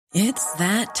It's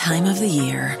that time of the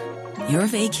year. Your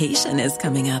vacation is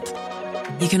coming up.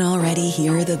 You can already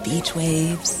hear the beach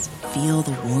waves, feel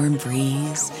the warm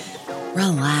breeze,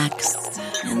 relax,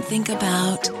 and think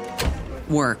about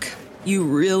work. You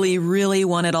really, really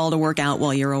want it all to work out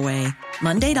while you're away.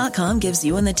 Monday.com gives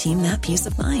you and the team that peace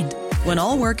of mind. When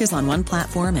all work is on one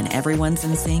platform and everyone's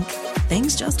in sync,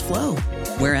 things just flow.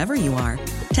 Wherever you are,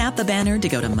 tap the banner to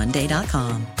go to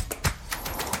Monday.com.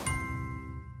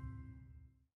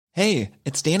 Hey,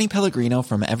 it's Danny Pellegrino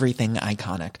from Everything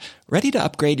Iconic. Ready to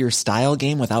upgrade your style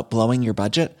game without blowing your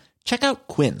budget? Check out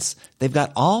Quince. They've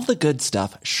got all the good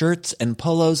stuff, shirts and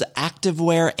polos,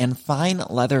 activewear, and fine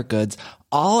leather goods,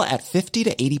 all at 50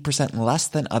 to 80% less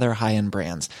than other high-end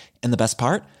brands. And the best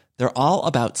part? They're all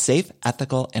about safe,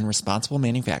 ethical, and responsible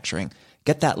manufacturing.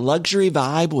 Get that luxury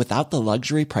vibe without the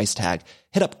luxury price tag.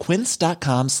 Hit up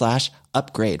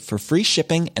quince.com/upgrade for free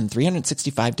shipping and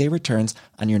 365-day returns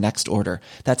on your next order.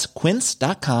 That's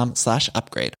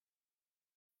quince.com/upgrade.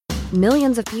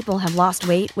 Millions of people have lost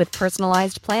weight with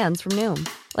personalized plans from Noom.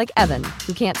 Like Evan,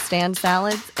 who can't stand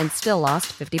salads and still lost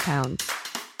 50 pounds.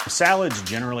 Salads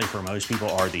generally for most people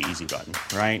are the easy button,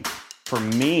 right? For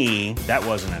me, that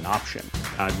wasn't an option.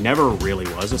 I never really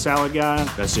was a salad guy.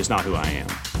 That's just not who I am.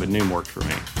 But Noom worked for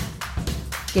me.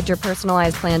 Get your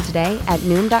personalized plan today at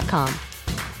Noom.com.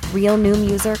 Real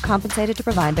Noom user compensated to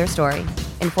provide their story.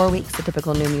 In 4 weeks, the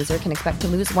typical Noom user can expect to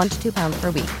lose 1 to 2 pounds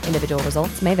per week. Individual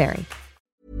results may vary.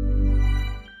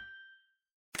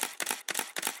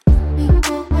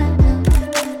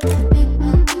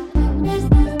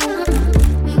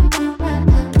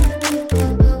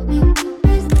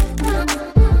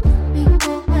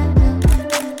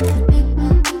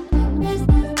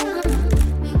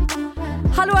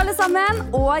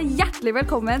 Og hjertelig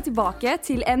velkommen tilbake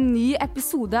til en ny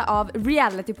episode av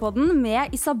Reality-podden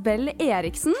med Isabel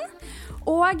Eriksen.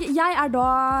 Og jeg er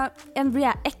da en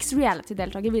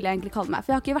ex-reality-deltaker, vil jeg egentlig kalle meg, for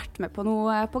jeg har ikke vært med på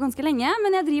noe på ganske lenge,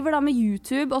 men jeg driver da med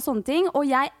YouTube og sånne ting, og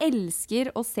jeg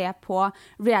elsker å se på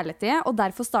reality, og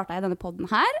derfor startet jeg denne podden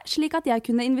her, slik at jeg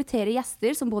kunne invitere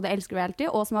gjester som både elsker reality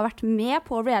og som har vært med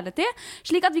på reality,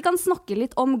 slik at vi kan snakke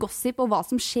litt om gossip og hva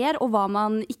som skjer, og hva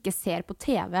man ikke ser på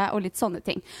TV og litt sånne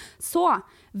ting. Så,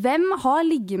 hvem har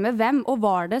ligget med hvem, og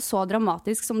var det så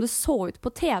dramatisk som det så ut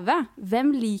på TV?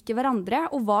 Hvem liker hverandre,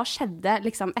 og hva skjedde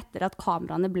liksom etter at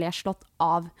kameraene ble slått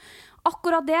av?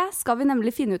 Akkurat det skal vi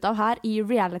nemlig finne ut av her i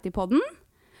Reality-podden.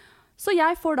 Så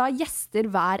jeg får da gjester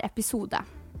hver episode.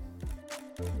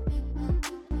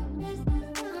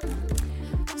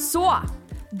 Så,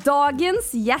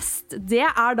 dagens gjest, det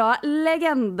er da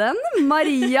legenden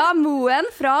Maria Moen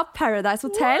fra Paradise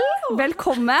Hotel. Wow.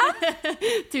 Velkommen.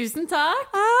 Tusen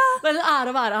takk. Det er en ære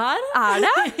å være her. Er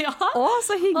det? Ja.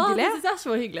 Så hyggelig. Det synes jeg er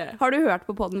så hyggelig. Har du hørt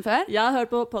på podden før? Jeg har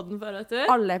hørt på podden før, vet du.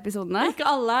 Alle episodene? Ikke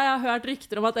alle. Jeg har hørt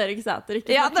rykter om at Erik Sæther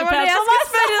ikke det var det jeg skulle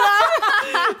spørre deg.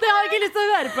 Det har jeg ikke lyst til å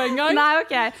høre på en gang. Nei,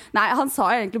 ok. Nei, han sa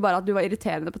egentlig bare at du var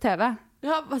irriterende på TV.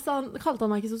 Ja, kalte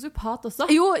han meg ikke sosiopat også?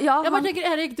 Jo, ja. Jeg bare tenker,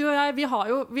 Erik, du og jeg, vi har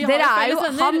jo felles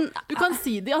venner. Du kan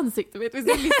si det i ansiktet mitt hvis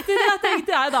du har lyst til det, tenkte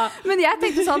jeg da. Men jeg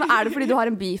tenkte sånn, er det fordi du har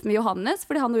en beef med Johannes?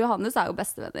 Fordi han og Johannes er jo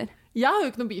bestevenner. Jeg har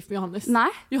jo ikke noen beef med Johannes. Nei.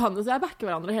 Johannes og jeg backer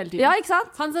hverandre hele tiden. Ja, ikke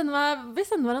sant? Vi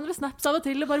sender hverandre snaps av og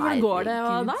til, og bare hvordan går det?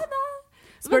 Og nei.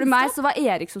 Spør du meg, så var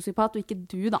Erik sosiopat, og ikke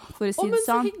du da, for å si det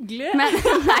sånn. Men så hyggelig.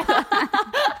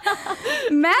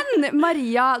 Men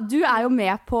Maria, du er jo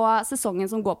med på sesongen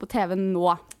som går på TV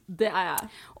nå. Det er jeg.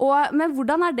 Men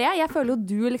hvordan er det? Jeg føler jo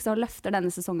du liksom løfter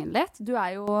denne sesongen litt. Du er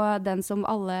jo den som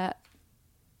alle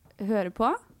hører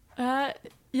på.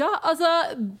 Ja, altså...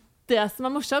 Det som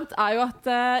er morsomt er jo at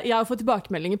jeg har fått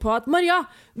tilbakemeldinger på at Maria,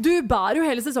 du bærer jo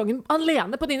hele sesongen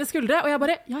alene på dine skuldre, og jeg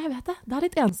bare, ja, jeg vet det, det er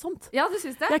litt ensomt. Ja, du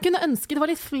synes det? Jeg kunne ønske det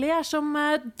var litt flere som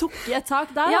tok i et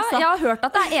tak der. Ja, jeg har hørt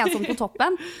at det er ensomt på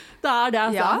toppen. Det er det,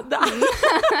 altså. Ja.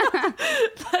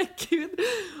 Det er Gud.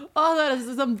 Det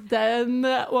høres ut som den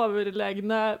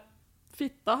overlegne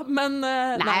fitta, men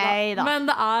nei da. Men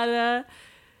det er...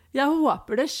 Jeg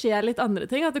håper det skjer litt andre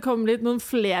ting, at det kommer litt noen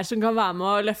flere som kan være med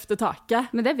å løfte taket.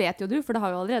 Men det vet jo du, for det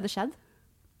har jo allerede skjedd.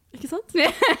 Ikke sant?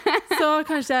 Så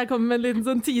kanskje jeg kommer med en liten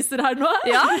sånn teaser her nå.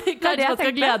 Ja, kanskje man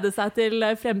skal glede seg til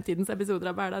fremtidens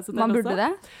episoder av Paradise Hotel også. Man burde det.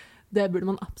 Det burde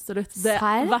man absolutt. Det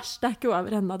verste er ikke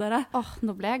over ennå, dere.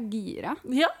 Nå ble jeg gira.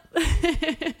 Ja.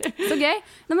 Så gøy.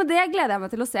 Nei, men det gleder jeg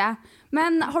meg til å se.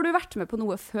 Men har du vært med på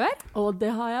noe før?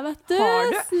 Det har jeg, vet du. Har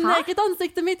du? Sneket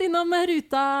ansiktet mitt innom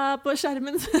ruta på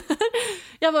skjermen.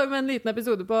 Jeg var jo med en liten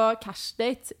episode på Cash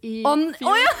Date i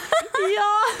fjor. Ja!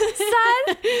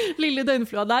 Serr? Lille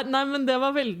døgnflua der. Nei, men det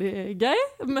var veldig gøy.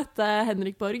 Møtte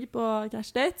Henrik Borg på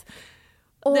Cash Date.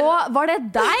 Å, var det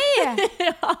deg?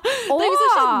 Ja, det er ingen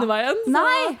som kjenner meg igjen. Så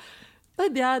Nei.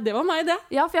 det var meg, det.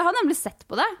 Ja, for jeg har nemlig sett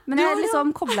på det, men jeg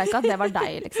liksom koblet ikke at det var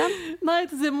deg, liksom. Nei,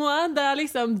 det er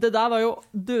liksom, det der var jo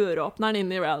døråpneren inn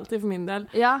i reality for min del.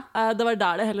 Ja. Det var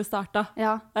der det hele startet.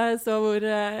 Ja. Så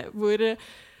hvor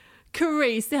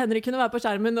crazy Henrik kunne være på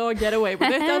skjermen og get away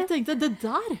with it. Jeg tenkte,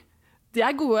 det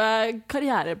er gode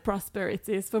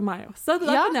karriere-prosperities for meg også.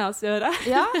 Det kan jeg også gjøre.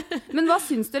 Ja, men hva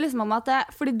syns du liksom om at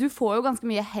fordi du får jo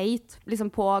ganske mye hate liksom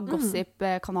på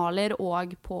gossip-kanaler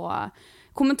og på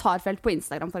kommentarfelt på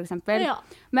Instagram for eksempel. Ja.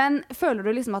 Men føler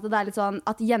du liksom at det er litt sånn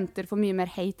at jenter får mye mer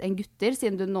hate enn gutter,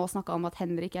 siden du nå snakket om at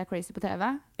Henrik er crazy på TV?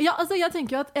 Ja, altså jeg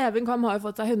tenker jo at Even Kvam har jo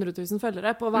fått seg 100 000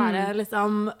 følgere på å være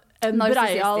liksom en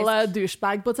breial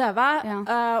douchebag på TV,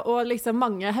 og liksom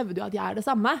mange hevder jo at jeg er det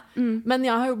samme, men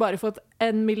jeg har jo bare fått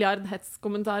 1 milliard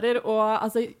hetskommentarer, og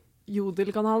altså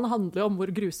Jodel-kanalen handler jo om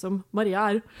hvor grusom Maria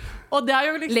er. Og det er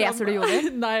jo liksom... Leser du Jodel?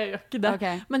 Nei, jeg gjør ikke det.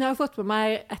 Okay. Men jeg har fått med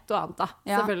meg et og annet da,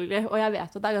 selvfølgelig, og jeg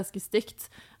vet at det er ganske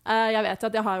stygt. Jeg vet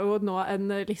at jeg har jo nå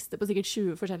en liste på sikkert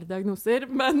 20 forskjellige diagnoser,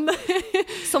 men...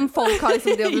 Som folk har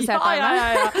liksom diagnosert deg med?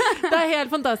 Ja. Det er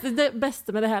helt fantastisk. Det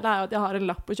beste med det hele er jo at jeg har en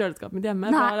lapp på kjøleskapet mitt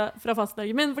hjemme fra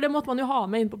fastlegen min, for det måtte man jo ha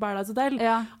med inn på Paradise Hotel.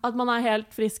 Ja. At man er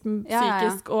helt frisk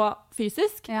psykisk og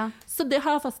fysisk. Ja. Så det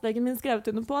har fastlegen min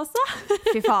skrevet under på også.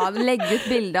 Fy faen, legg ut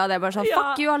bilde av det, bare sånn,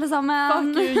 fuck you alle sammen.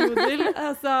 Fuck you, Jodel.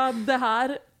 Altså, det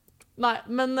her... Nei,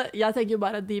 men jeg tenker jo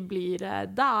bare at de blir...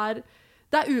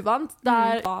 Det er uvant, det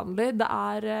er vanlig, det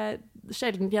er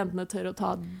sjelden jentene tør å ta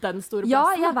den store plassen.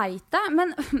 Ja, jeg vet det,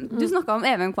 men du snakket om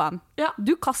Even Kvam. Ja.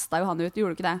 Du kastet jo han ut,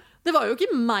 gjorde du ikke det? Det var jo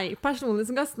ikke meg personlig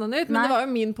som kastet han ut, men det var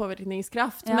jo min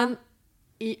påvirkningskraft. Ja. Men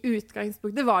i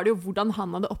utgangspunktet var det jo hvordan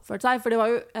han hadde oppført seg, for det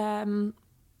var jo...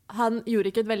 han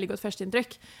gjorde ikke et veldig godt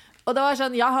førsteinntrykk. Og det var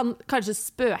sånn, ja, han kanskje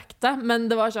spøkte, men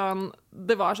det var sånn,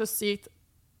 det var så sykt.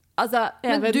 Altså,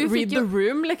 Even, read the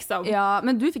room, liksom. Ja,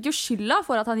 men du fikk jo skylda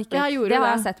for at han ikke... Det har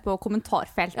jeg sett på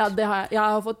kommentarfelt. Ja, det har jeg. Jeg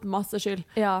har fått masse skyld.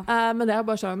 Ja. Men det er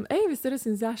bare sånn, hvis dere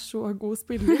synes jeg er så god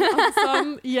spiller,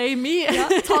 sånn, yay me. Ja,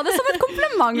 ta det som et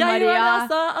kompliment, Maria. Jeg gjør det,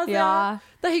 altså,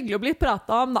 det er hyggelig å bli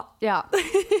pratet om, da. Ja.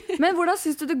 Men hvordan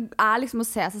synes du det er liksom å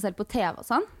se seg selv på TV og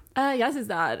sånn? Jeg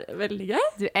synes det er veldig gøy.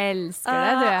 Du elsker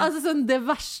det, du. Altså, sånn, det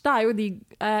verste er jo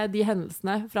de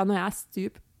hendelsene fra når jeg er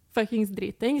stup fuckings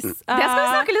dritings. Det skal vi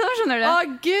snakke litt om, skjønner du? Å,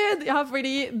 Gud! Ja,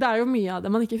 fordi det er jo mye av det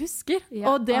man ikke husker.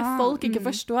 Ja. Og det folk ikke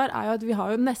forstår er jo at vi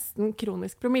har jo nesten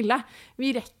kronisk promille.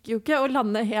 Vi rekker jo ikke å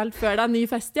lande helt før det er ny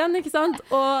fest igjen, ikke sant?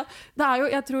 Og det er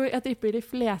jo, jeg tipper de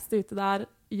fleste ute der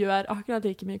gjør akkurat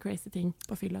like mye crazy ting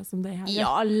på fylla som det her.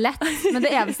 Ja, lett. Men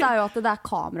det eneste er jo at det er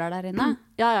kameraer der inne.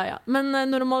 Ja. Men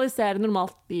normalisere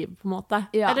normalt liv, på en måte.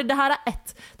 Ja. Eller det her er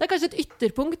det er kanskje et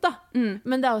ytterpunkt, da.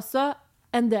 Men det er også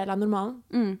en del av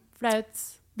normalen. For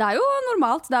det er jo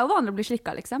normalt. Det er jo vanlig å bli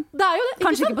slikket, liksom. Det er jo det.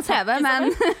 Kanskje ikke på TV, men...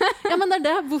 Ja, men det er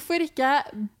det. Hvorfor ikke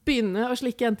begynne å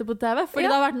slikke jenter på TV? Fordi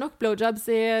det har vært nok blowjobs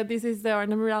i de siste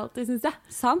årene med reality, synes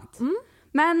jeg. Sant.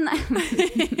 Men...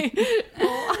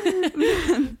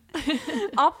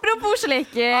 Apropos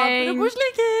slikking.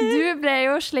 Du ble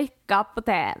jo slikket på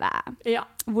TV. Ja.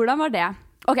 Hvordan var det?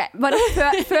 Ok, bare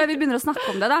før vi begynner å snakke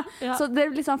om det da. Ja. Så det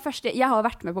er liksom første, jeg har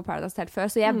vært med på Paradise Hotel før,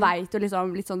 så jeg vet jo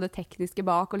liksom litt sånn det tekniske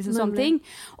bak og liksom sånne ting.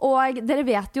 Og dere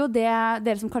vet jo det,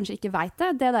 dere som kanskje ikke vet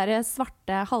det der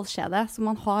svarte halskjedet som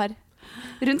man har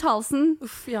rundt halsen.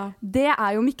 Uff, ja. Det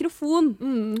er jo mikrofon.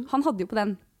 Han hadde jo på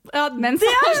den. Ja, mens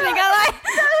han slikket deg.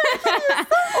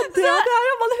 Og det er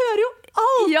jo, man hører jo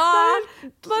alt. Ja,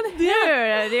 man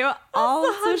hører jo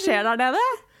alt som skjer der nede.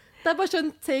 Det er bare sånn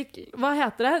hva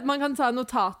heter det? Man kan ta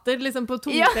notater liksom, på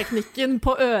toneteknikken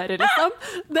på øret, liksom.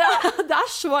 Det er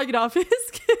så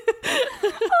grafisk.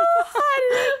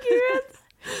 Herregud.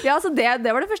 Ja, altså det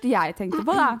var det første jeg tenkte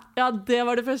på, da. Ja, det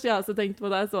var det første jeg også tenkte på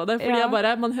da jeg så det. Fordi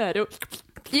man hører jo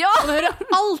man hører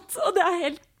alt, og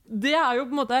det er jo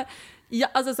på en måte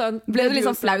altså sånn, ble du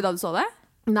liksom flau da du så det?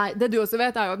 Nei, det du også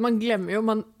vet er jo at man glemmer jo,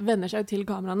 man venner seg jo til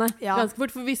kameraene ganske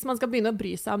fort, for hvis man skal begynne å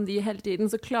bry seg om de hele tiden,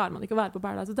 så klarer man ikke å være på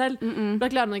Paradise Hotel. Da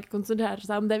klarer man ikke å konsentrere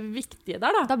seg om det viktige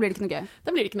der da. Da blir det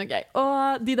ikke noe gøy.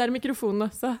 Og de der mikrofonene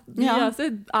også, også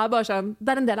er bare sånn, det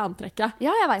er en del av antrekket.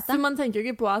 Ja, jeg vet det. Så man tenker jo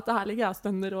ikke på at det her ligger jeg og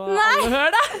stønner og alle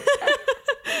hører det.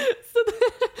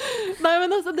 Nei,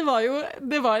 men altså, det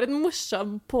var en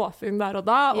morsom påfunn der og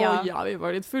da, og vi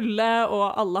var litt fulle, og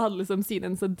alle hadde liksom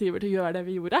sine insentiver til å gjøre det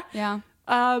vi gjorde. Ja.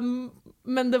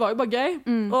 Men det var jo bare gøy,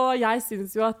 og jeg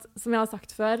synes jo at, som jeg har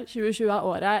sagt før, 2020 er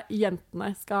året jentene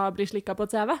skal bli slikket på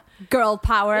TV. Girl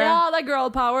power. Ja, det er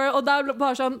girl power, og det er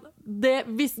bare sånn,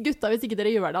 hvis ikke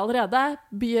dere gjør det allerede,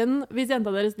 begynn, hvis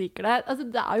jenta deres liker det. Altså,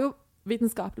 det er jo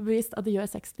vitenskapelig bevist at det gjør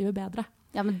sexlivet bedre.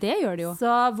 Ja, men det gjør det jo.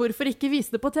 Så hvorfor ikke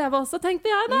vise det på TV også, tenkte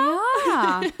jeg da.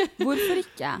 Ja, hvorfor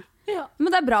ikke? Ja.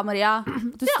 Men det er bra, Maria.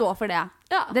 Du står for det.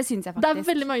 Ja. Det synes jeg faktisk. Det er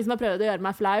veldig mange som har prøvd å gjøre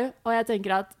meg flau, og jeg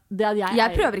tenker at det at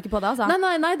jeg prøver ikke på det, altså.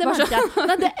 Nei, det merker jeg.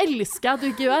 Nei, det elsker jeg at du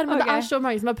ikke gjør, men det er så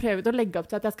mange som har prøvd å legge opp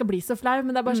til at jeg skal bli så flau,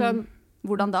 men det er bare sånn.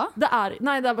 Hvordan da? Det er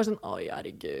bare sånn, oi,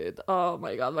 herregud, oh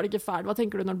my god, var det ikke ferdig? Hva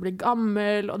tenker du når du blir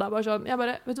gammel? Og det er bare sånn,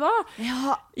 vet du hva?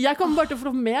 Ja. Jeg kommer bare til å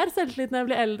få mer selvtillit når jeg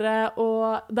blir eldre,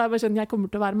 og det er bare sånn, jeg kommer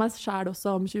til å være meg selv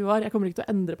også om 20 år. Jeg kommer ikke til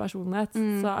å endre personlighet,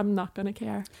 så I'm not gonna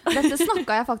care. Dette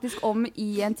snakket jeg faktisk om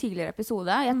i en tidligere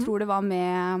episode. Jeg tror det var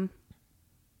med...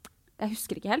 Jeg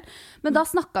husker ikke helt. Men da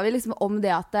snakket vi liksom om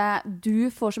det at du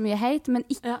får så mye hate, men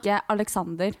ikke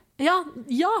Alexander. Ja.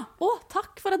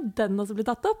 Takk for at den også blir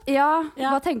tatt opp. Ja,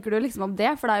 hva tenker du liksom om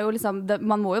det? For det er jo liksom,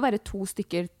 man må jo være 2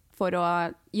 stykker for å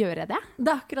gjøre det.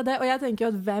 Det er akkurat det, og jeg tenker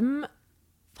jo at hvem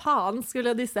faen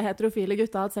skulle disse heterofile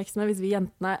gutta hatt sex med hvis vi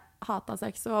jentene hatet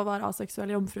sex og var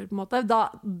aseksuelle jomfruer på en måte?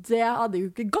 Det hadde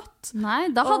jo ikke gått. Nei,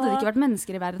 da hadde det ikke vært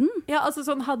mennesker i verden. Ja, altså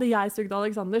sånn, hadde jeg sugd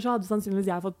Alexander, så hadde sannsynligvis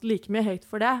jeg fått like mye hate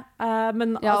for det.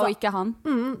 Men, ja, altså, og ikke han.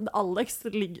 Alex,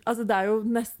 altså det er jo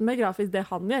nesten mer grafisk det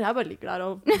han gjør. Jeg bare ligger der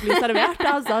og blir servert.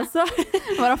 Altså.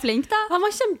 Var han flink da? Han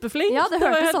var kjempeflink. Ja, det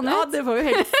hørtes sånn ut. Ja, det var jo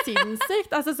helt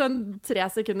sinnssykt. Altså sånn 3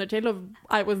 sekunder til, og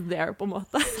I was there på en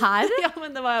måte. Her? Ja,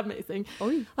 men det var amazing.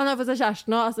 Oi. Han har fått seg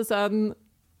kjæreste nå, altså sånn.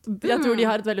 Jeg tror de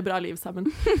har et veldig bra liv sammen.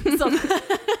 Sånn.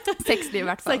 Sexliv i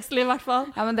hvert fall. Sexliv i hvert fall.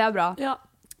 Ja, men det er bra. Ja.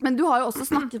 Men du har jo også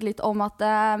snakket litt om at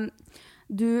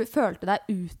du følte deg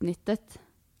utnyttet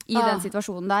i den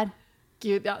situasjonen der.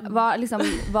 Gud, ja. Hva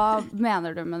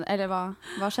mener du med det? Eller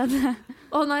hva skjedde?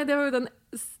 Nei, det var jo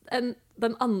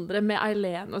den andre med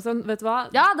Eileen og sånn, vet du hva?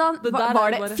 Ja,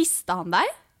 fistet han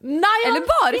deg? Nei, eller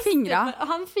bare fingra?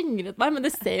 Han fingret meg, men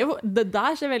det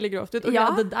der ser veldig grovt ut.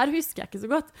 Og det der husker jeg ikke så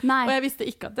godt. Nei. Og jeg visste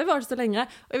ikke at det var så lenge.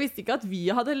 Og jeg visste ikke at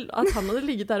han hadde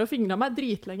ligget der og fingret meg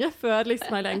dritlenge før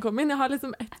liksom Eileen kom inn. Jeg har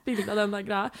liksom et bilde av den der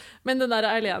greia. Men den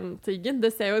der Eileen-tiggen,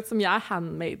 det ser jo ut som jeg er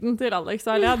handmaiden til Alex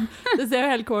og Eileen. Det ser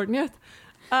jo helt corny ut.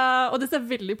 Og det ser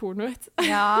veldig porno ut.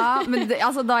 Ja, men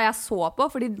altså, da jeg så på,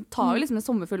 for de tar jo liksom en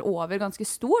sommerfugl over ganske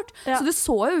stort, så det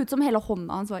så jo ut som hele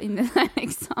hånda hans var inni der,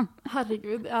 liksom.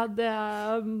 Herregud, ja,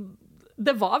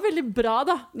 det var veldig bra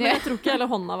da, men jeg tror ikke hele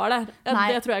hånda var der.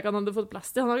 Det tror jeg ikke han hadde fått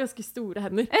plass til. Han har ganske store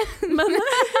hender.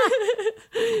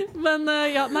 Men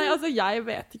altså, jeg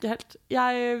vet ikke helt.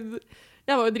 Jeg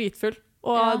var jo dritfull.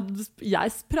 Og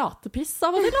jeg prater piss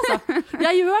av og til, altså.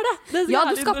 Jeg gjør det. Ja,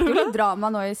 du skapte jo litt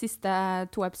drama nå i siste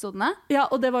 2 episodene. Ja,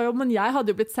 og det var jo, men jeg hadde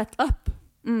jo blitt set up.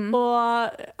 Og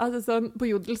altså, sånn, på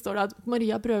Jodel står det at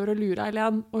Maria prøver å lure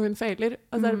Eileen, og hun feiler.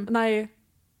 Altså,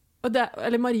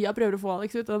 eller Maria prøver å få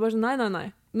Alex ut, og det er bare sånn, nei,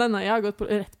 jeg har gått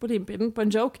rett på limpinnen på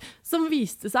en joke, som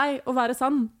viste seg å være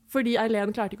sann, fordi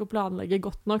Eileen klarte ikke å planlegge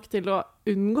godt nok til å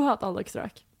unngå at Alex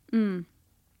røk.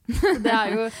 Det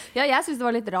er jo, jeg synes det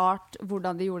var litt rart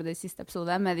hvordan de gjorde det i siste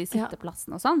episode med de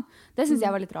sitteplassene og sånn. Det synes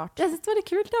jeg var litt rart. Jeg synes det var litt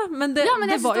kult, ja. Men jeg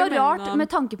synes det var rart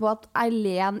med tanke på at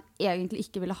Eileen egentlig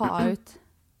ikke ville ha ut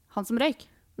han som røyk.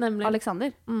 Nemlig.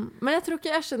 Alexander. Men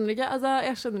jeg skjønner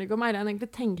ikke om Eileen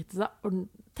egentlig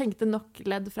tenkte nok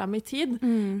ledd frem i tid.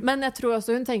 Men jeg tror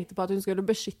også hun tenkte på at hun skulle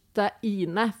beskytte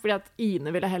Ine, fordi at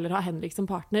Ine ville heller ha Henrik som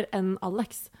partner enn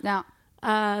Alex. Ja.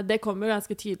 Det kommer jo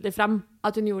ganske tydelig frem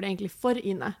at hun gjorde det egentlig for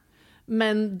Ine.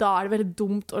 Men da er det veldig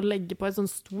dumt å legge på et sånt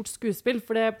stort skuespill,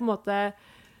 for det på en måte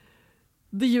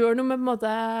det gjør noe med på en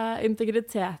måte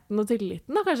integriteten og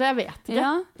tilliten da, kanskje, jeg vet ikke.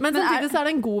 Ja, men samtidig så er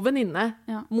det en god venninne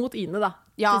mot Ine da,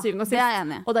 ja, til syvende og sist. Det er jeg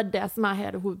enig. Og det er det som er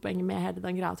hele hovedpoenget med hele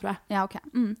den greia, tror jeg. Ja, ok.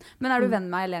 Men er du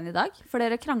venn med Eileen i dag? For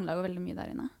dere kranglet jo veldig mye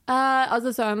der inne.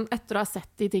 Altså sånn, etter å ha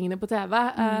sett de tingene på TV,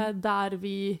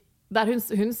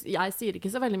 jeg sier ikke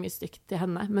så veldig mye stygt til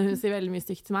henne, men hun sier veldig mye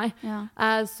stygt til meg. Ja.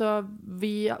 Så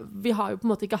vi har jo på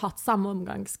en måte ikke hatt samme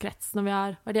omgangskrets når vi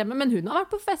har vært hjemme, men hun har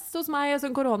vært på fest hos meg,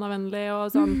 sånn koronavennlig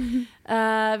og sånn.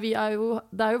 Det har jo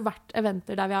vært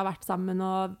eventer der vi har vært sammen,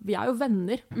 og vi er jo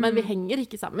venner, men vi henger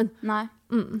ikke sammen. Nei.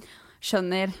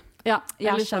 Skjønner. Ja,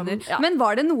 jeg skjønner. Ja. Men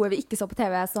var det noe vi ikke så på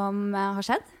TV som har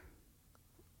skjedd?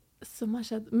 Som har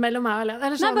skjedd mellom meg og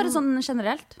Eileen? Nei, bare sånn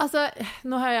generelt. Altså,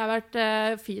 nå har jeg vært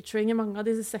featuring i mange av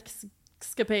disse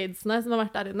sexcapadesene som har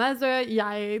vært der inne, så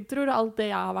jeg tror alt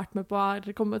det jeg har vært med på har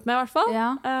kommet med, i hvert fall.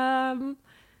 Ja.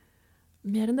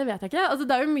 Mer enn det vet jeg ikke. Altså,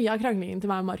 det er jo mye av kranglingen til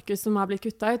meg og Markus som har blitt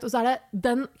kuttet ut, og så er det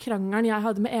den krangelen jeg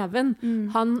hadde med Even.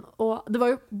 Det var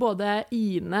jo både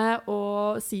Ine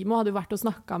og Simo hadde jo vært og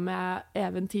snakket med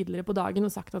Even tidligere på dagen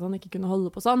og sagt at han ikke kunne holde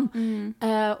på sånn.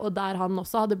 Og der han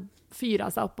også hadde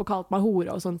fyret seg opp og kalt meg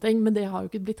hore og sånne ting, men det har jo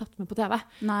ikke blitt tatt med på TV.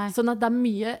 Nei. Sånn at det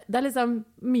er liksom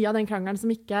mye av den krangelen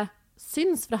som ikke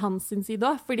syns fra hans sin side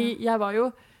også, fordi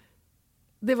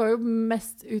det var jo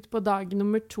mest ut på dag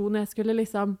nummer 2 når jeg skulle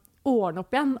liksom ordne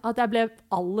opp igjen, at jeg ble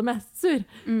aller mest sur.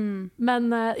 Men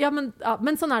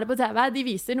sånn er det på TV. De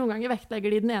viser noen ganger vektlegger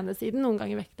de den ene siden, noen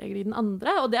ganger vektlegger de den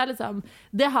andre, og det er liksom,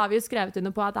 det har vi jo skrevet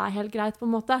under på at det er helt greit på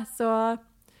en måte. Så,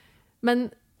 men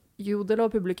Jodel og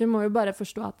publikum må jo bare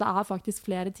forstå at det er faktisk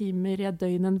flere timer i et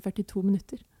døgn enn 42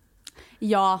 minutter.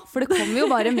 Ja, for det kommer jo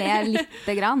bare med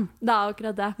lite grann. Det er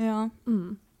akkurat det. Ja.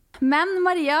 Men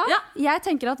Maria, jeg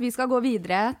tenker at vi skal gå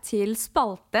videre til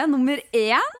spalte nummer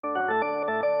 1.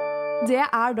 Det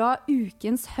er da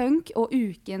ukens hunk og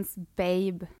ukens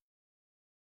babe.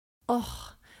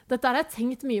 Dette har jeg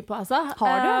tenkt mye på, altså.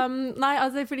 Har du? Nei,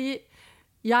 altså, fordi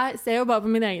jeg ser jo bare på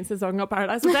min egen sesong av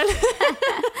Paradise Hotel.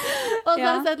 Og så har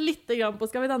jeg sett litt grann på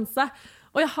Skal vi danse.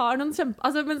 Og jeg har noen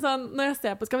men sånn, når jeg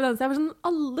ser på Skal vi danse, jeg er sånn,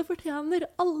 alle fortjener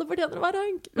å være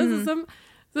hunk. Men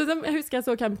jeg husker jeg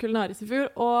så Camp Culinaris i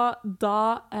fjor, og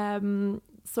da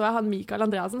så jeg han Mikael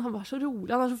Andreasen, han var så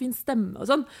rolig, han har så fin stemme og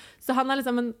sånn. Så han er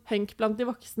liksom en hunk blant de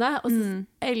voksne, og så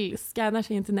elsker jeg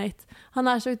energien til Nate. Han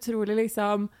er så utrolig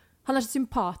liksom, han er så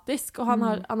sympatisk, og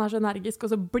han er så energisk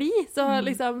og så blid, så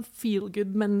liksom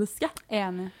feel-good-menneske.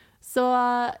 Enig. Så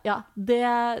ja,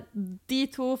 de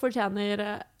to fortjener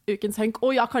ukens hunk.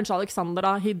 Og ja, kanskje Alexander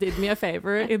da, he did me a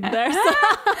favor in there.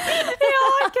 Ja,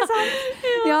 ikke sant?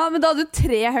 Ja, men da hadde du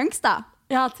 3 hunks da.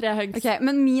 Ja, 3 hunks. Ok,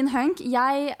 men min hunk,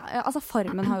 altså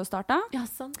Farmen har jo startet. Ja,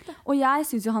 sant det. Og jeg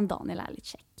synes jo han Daniel er litt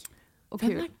kjekk.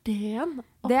 Hvem er det igjen?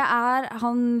 Det er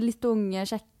han litt unge,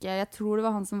 kjekke. Jeg tror det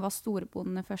var han som var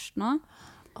storebonde først nå.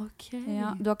 Ok.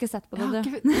 Ja, du har ikke sett på det,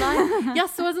 du? Nei, jeg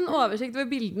så en sånn oversikt over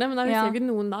bildene, men jeg husker ikke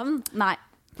noen navn. Nei,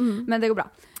 men det går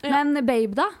bra. Men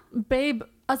Babe da? Babe,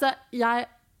 altså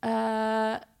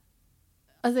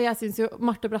jeg synes jo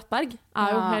Marte Brattberg er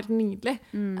jo helt nydelig.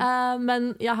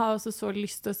 Men jeg har også så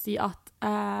lyst til å si at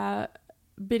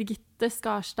Birgitte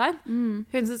Skarstein,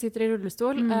 hun som sitter i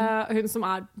rullestol, hun som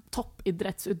er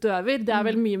toppidrettsutøver, det er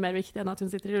vel mye mer viktig enn at hun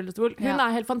sitter i rullestol. Hun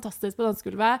er helt fantastisk på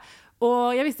dansegulvet,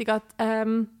 og jeg visste ikke at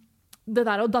det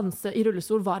der å danse i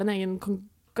rullestol var en egen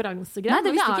konkurransegreie. Nei,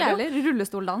 det visste ikke jeg heller.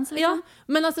 Rullestoldans, liksom. Ja,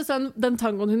 men altså sånn, den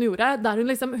tangoen hun gjorde, der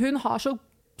hun har så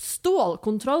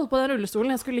stålkontroll på den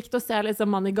rullestolen. Jeg skulle likt å se liksom,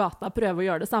 mann i gata prøve å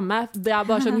gjøre det samme. Det er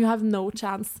bare sånn, you have no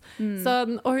chance.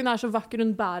 Sånn, og hun er så vakker,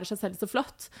 hun bærer seg selv så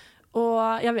flott.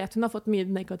 Og jeg vet hun har fått mye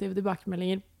negative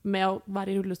tilbakemeldinger med å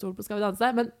være i rullestol på Skal vi danse,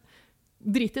 men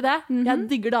drit i det. Jeg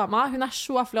digger dama. Hun er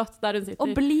så flott der hun sitter.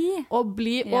 Og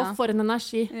blid, og for en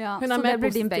energi. Ja, hun er mer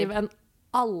positiv enn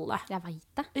alle. Jeg vet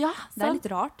det. Ja, det er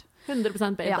litt rart.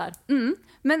 100% babe der.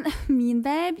 Men min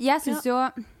babe, jeg synes jo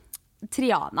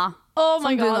Triana, som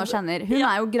du nå kjenner, hun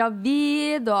er jo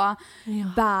gravid og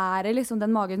bærer liksom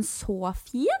den magen så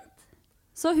fint.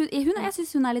 Så jeg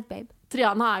synes hun er litt babe.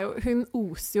 Triana er jo, hun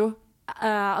oser jo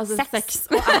sex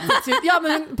og attitude. Ja,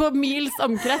 men hun, på mils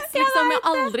omkrets, liksom. Jeg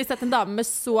har aldri sett en dame med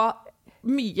så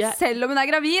mye. Selv om hun er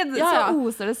gravid, så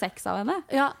oser det sex av henne.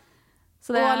 Ja,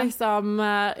 så det, og liksom,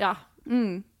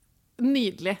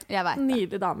 nydelig.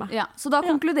 Nydelig dame. Ja. Så da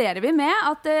konkluderer vi med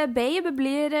at Babe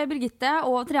blir Birgitte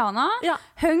og Triana.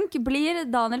 Hunk blir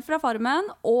Daniel fra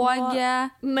Farmen, og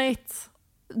Nate.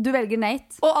 Du velger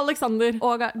Nate. Og Alexander.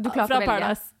 Og du klarte å velge.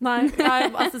 Paradise. Nei,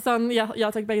 altså sånn, ja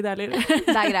takk, begge deler. Det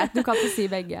er greit, du kan få si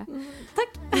begge.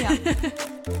 Takk. Ja.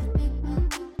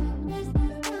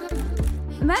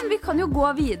 Men vi kan jo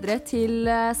gå videre til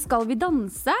Skal vi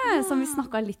danse, som vi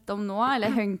snakket litt om nå,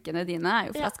 eller hunkene dine er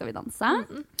jo fra Skal vi danse.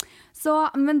 Så,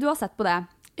 men du har sett på det.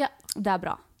 Ja. Det er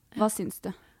bra. Hva syns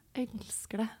du? Jeg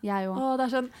elsker det. Jeg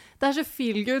også. Det er så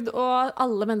feel good, og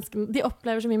alle menneskene, de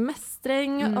opplever så mye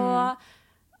mestring, og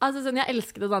altså, sånn, jeg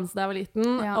elsket å danse da jeg var liten,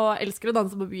 og elsker å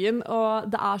danse på byen, og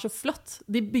det er så flott.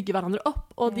 De bygger hverandre opp,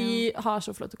 og de har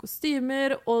så flotte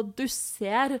kostymer, og du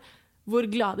ser hvor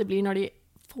glad de blir når de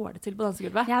får det til på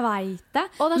dansegulvet. Jeg vet det.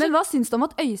 Men hva syns du om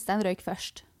at Øystein røyk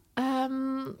først?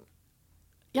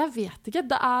 Jeg vet ikke.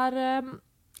 Det er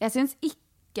Jeg syns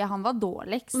ikke han var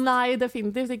dårligst. Nei,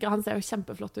 definitivt ikke. Han ser jo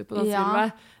kjempeflott ut på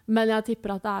dansegulvet. Men jeg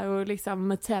tipper at det er jo liksom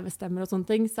med TV-stemmer og sånne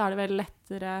ting, så er det vel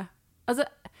lettere. Altså,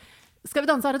 Skal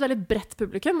vi danse har et veldig bredt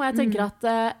publikum, og jeg tenker at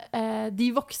de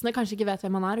voksne kanskje ikke vet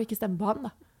hvem han er, og ikke stemmer på han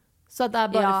da. Så det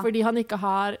er bare fordi han ikke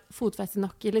har fotfeste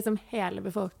nok i liksom hele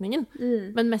befolkningen,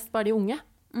 men mest bare de unge.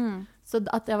 Så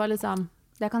at det var liksom,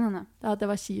 det kan hende. At det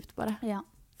var kjipt bare. Ja.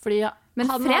 Fordi men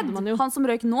Fred, han som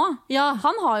røyk nå,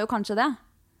 han har jo kanskje det.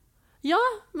 Ja,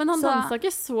 men han danset ikke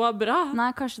så bra.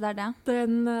 Nei, kanskje det er det.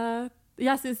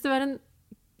 Jeg synes det var en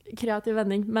kreativ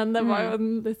vending, men det var jo en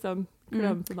litt sånn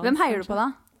klømte dans. Hvem heier du på da?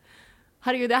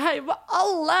 Herregud, jeg heier på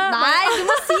alle! Nei, du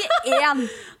må si én.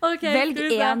 Okay, velg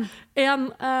én.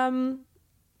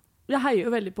 Jeg heier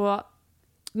jo veldig på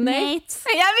Nate.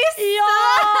 Jeg visste det!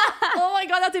 Oh my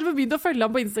god, jeg har til og med begynt å følge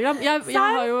ham på Instagram.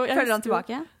 Følger han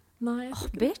tilbake? Nei.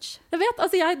 Bitch. Jeg vet,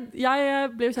 altså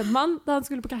jeg ble jo kjent med han da han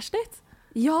skulle på cashdate.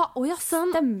 Ja,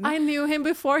 stemmer. I knew him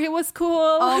before he was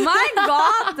cool. Oh my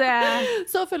god!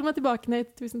 Så følg meg tilbake,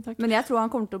 Nate. Tusen takk. Men jeg tror han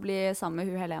kommer til å bli sammen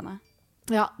med hun Helene.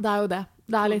 Ja, det er jo det.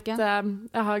 Det er litt,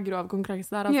 jeg har grov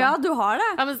konkurranse der, altså. Ja, du har det.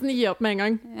 Jeg må nesten gi opp med en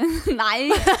gang. Nei,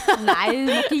 du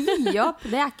må ikke gi opp.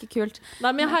 Det er ikke kult.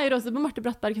 Nei, men jeg heier også på Marte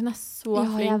Brattberg. Hun er så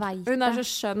flink. Hun er så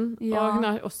skjønn, og hun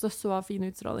har også så fin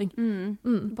utstråling.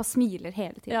 Bare smiler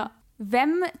hele tiden. Ja.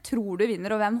 Hvem tror du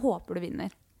vinner, og hvem håper du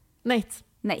vinner? Nate.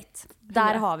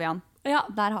 Der har vi han. Ja.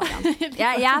 Der har vi han.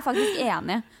 Jeg er faktisk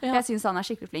enig. Jeg synes han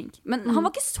er skikkelig flink. Men han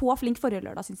var ikke så flink forrige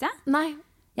lørdag, synes jeg. Nei.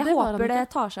 Jeg håper det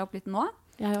tar seg opp litt nå.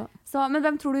 Men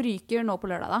hvem tror du ryker nå på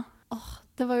lørdag da?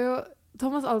 Det var jo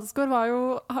Thomas Alsgaard har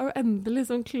jo endelig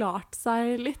liksom klart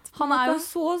seg litt. Han er jo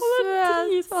så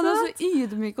søt. Han er så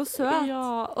ydmyk og søt.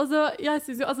 Ja, og så jeg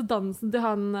synes jo, altså dansen til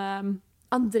han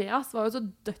Andreas var jo så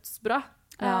dødsbra.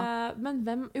 Men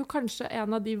hvem? Jo, kanskje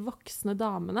en av de voksne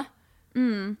damene.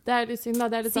 Det er litt synd da.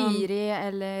 Det er litt Siri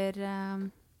eller...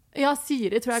 Ja,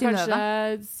 Siri tror jeg Synnøve.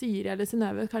 Kanskje. Siri eller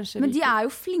Synnøve kanskje. Men de er jo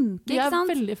flinke, ikke sant?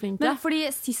 De er veldig flinke. Men fordi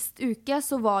sist uke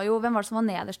så var jo, hvem var det som var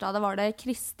nederst da? Det var det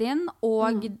Kristin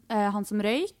og han som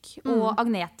røyk, og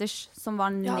Agneters som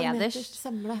var nederst. Ja, Agneters,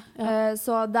 stemmer det. Ja.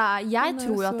 Så jeg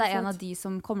tror jo at det er en av de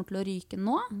som kommer til å ryke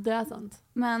nå. Det er sant.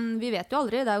 Men vi vet jo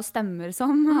aldri, det er jo stemmer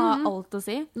som har alt å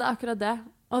si. Det er akkurat det.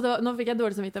 Og nå fikk jeg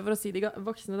dårlig samvittighet for å si de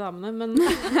voksne damene, men...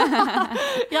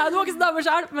 Jeg er en voksen dame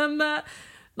selv, men...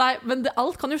 Nei, men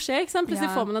alt kan jo skje, ikke sant?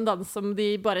 Plutselig får man en dans som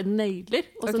de bare nailer,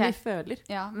 og som de føler.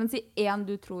 Ja, men si en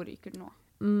du tror ryker nå.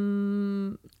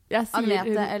 Jeg sier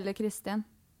Agnete eller Kristin.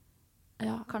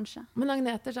 Ja. Kanskje. Men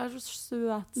Agnete er så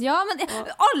søt. Ja, men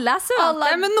alle er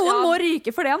søte, men noen må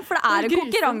ryke for det, for det er en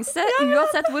konkurranse.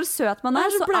 Uansett hvor søt man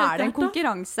er, så er det en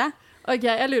konkurranse.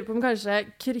 Ok, jeg lurer på om kanskje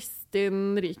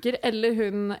Kristin ryker, eller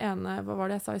hun ene, hva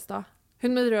var det jeg sa i sted?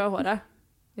 Hun med røde håret.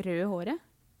 Røde håret?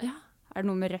 Ja. Er det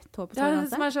noe med rødt hår på sånn? Ja, hun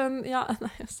som er sånn,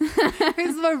 hun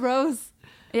som var Rose.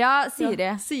 Ja, Siri.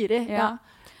 Ja, Siri, ja.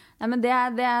 Nei, men det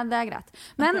er greit.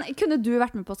 Men kunne du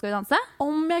vært med på Skal vi danse?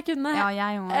 Om jeg kunne. Ja,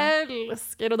 jeg også.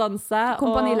 Elsker å danse.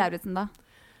 Kompani Lauritzen da?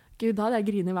 Gud, da hadde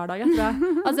jeg grinet hver dag, jeg tror jeg.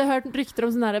 Altså, jeg har hørt rykter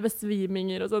om sånne her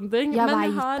besviminger og sånne ting. Men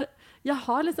jeg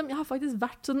har faktisk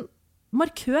vært sånn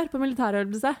markør på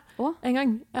militærøvelse en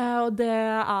gang. Og da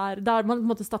er man på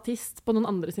en måte statist på noen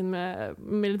andre sin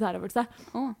militærøvelse.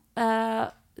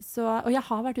 Og jeg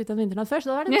har vært ute en vinternatt før,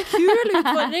 så da er det en kul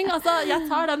utfordring. Altså, jeg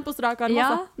tar den på strak arm.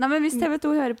 Nei, men hvis TV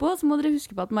 2 hører på, så må dere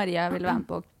huske på at Maria vil være med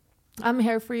på. I'm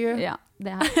here for you. Ja,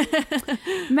 det er.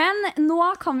 Men nå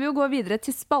kan vi jo gå videre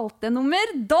til spalte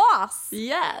nummer 2.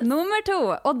 Yes. Nummer 2.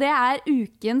 Og det er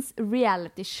ukens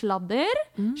reality-sladder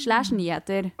 /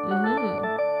 nyheter.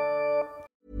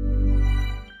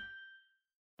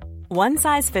 One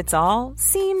size fits all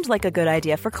seemed like a good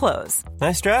idea for clothes.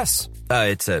 Nice dress.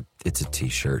 It's a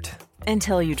t-shirt.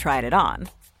 Until you tried it on.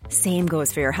 Same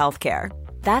goes for your healthcare.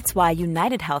 That's why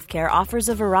United Healthcare offers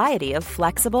a variety of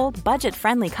flexible,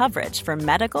 budget-friendly coverage for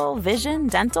medical, vision,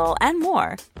 dental, and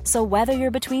more. So whether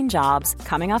you're between jobs,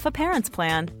 coming off a parent's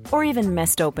plan, or even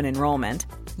missed open enrollment,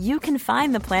 you can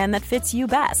find the plan that fits you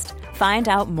best. Find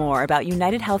out more about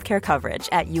United Healthcare coverage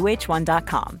at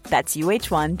uh1.com. That's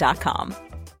uh1.com.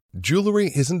 Jewelry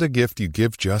isn't a gift you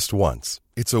give just once.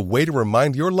 It's a way to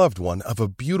remind your loved one of a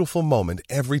beautiful moment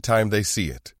every time they see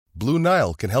it. Blue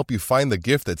Nile can help you find the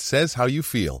gift that says how you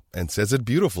feel and says it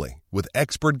beautifully, with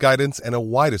expert guidance and a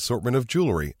wide assortment of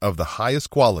jewelry of the highest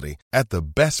quality at the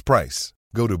best price.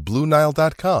 Go to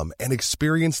BlueNile.com and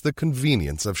experience the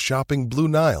convenience of shopping Blue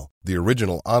Nile, the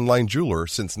original online jeweler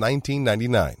since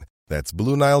 1999. That's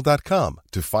BlueNile.com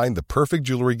to find the perfect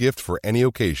jewelry gift for any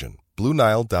occasion.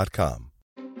 BlueNile.com.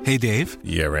 Hey, Dave.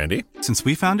 Yeah, Randy. Since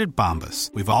we founded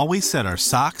Bombas, we've always said our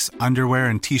socks, underwear,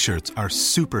 and T-shirts are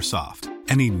super soft.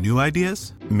 Any new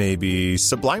ideas? Maybe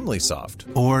sublimely soft.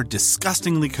 Or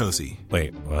disgustingly cozy.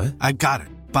 Wait, what? I got it.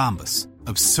 Bombas.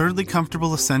 Absurdly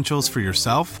comfortable essentials for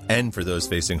yourself and for those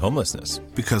facing homelessness.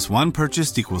 Because one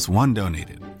purchased equals one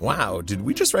donated. Wow, did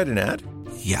we just write an ad?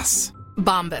 Yes.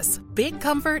 Bombas. Big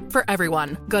comfort for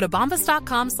everyone. Go to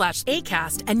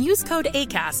bombas.com/ACAST and use code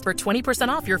ACAST for 20%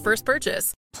 off your first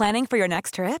purchase. Planning for your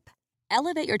next trip?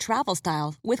 Elevate your travel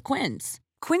style with Quince.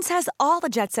 Quince has all the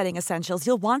jet-setting essentials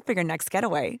you'll want for your next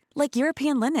getaway, like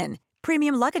European linen,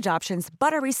 premium luggage options,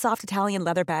 buttery soft Italian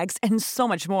leather bags, and so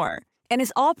much more. And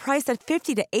is all priced at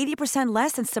 50 to 80%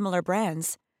 less than similar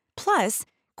brands. Plus,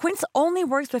 Quince only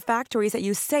works with factories that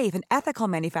use safe and ethical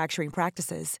manufacturing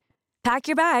practices. Pack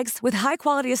your bags with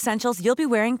high-quality essentials you'll be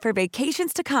wearing for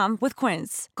vacations to come with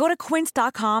Quince. Go to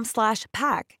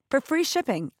quince.com/pack for free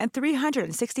shipping and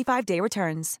 365-day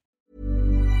returns.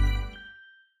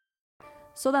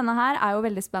 Så denne her jo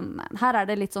veldig spennende. Her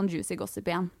det litt sånn juicy gossip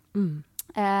igjen.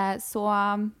 Så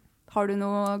har du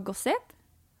noe gossip?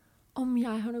 Om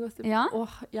jeg har noe gossip? Ja.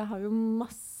 Jeg har jo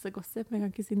masse gossip, men jeg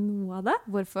kan ikke si noe av det.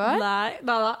 Hvorfor? Nei.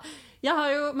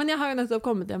 Men jeg har jo nettopp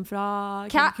kommet hjem fra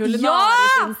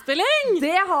kulinarisk-innspilling.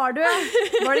 Det har du!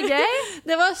 Var det gøy?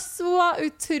 Det var så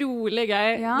utrolig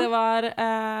gøy. Ja. Det var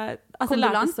Kom du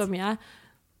langt? Så mye.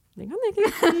 Det kan jeg ikke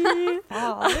si.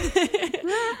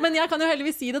 Men jeg kan jo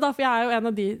heldigvis si det da, for jeg jo en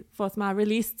av de få som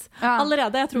released. Ja.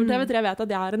 Allerede, jeg tror TV3 vet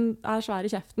at jeg svær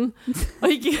i kjeften. Og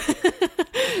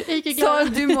ikke så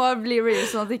du må bli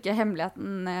released sånn at ikke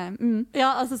hemmeligheten...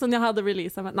 Ja, altså sånn jeg hadde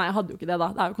releaset. Nei, jeg hadde jo ikke det da.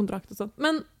 Det jo kontrakt og sånt.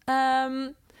 Men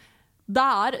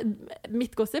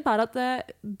mitt gossip at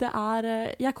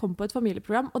jeg kom på et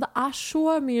familieprogram, og det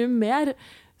så mye mer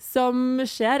som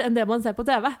skjer enn det man ser på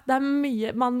TV. Det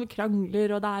mye, man krangler,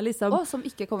 og det liksom... som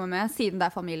ikke kommer med, siden det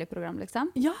familieprogram,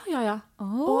 liksom? Ja.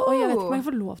 Og jeg vet ikke om jeg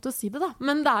får lov til å si det, da.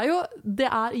 Men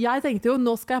jeg tenkte jo,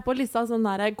 nå skal jeg på lista sånn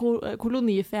der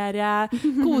koloniferie,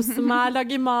 kose meg,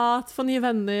 lage mat, få nye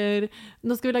venner.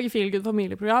 Nå skal vi lage feel good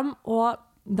familieprogram, og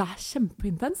det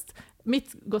kjempeintenst.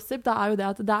 Mitt gossip, det jo det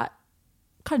at det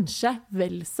kanskje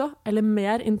vel så, eller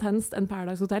mer intenst enn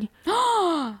Paradise Hotel.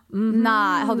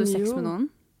 Nei, hadde du sex med noen?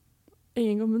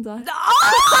 Ingen kommentar.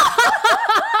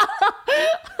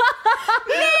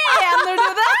 Mener du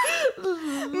det?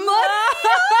 Maria!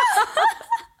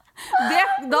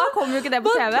 Da kommer jo ikke det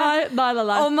på TV. Nei.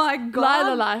 Oh my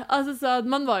god. Nei. Altså, så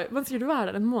man skulle jo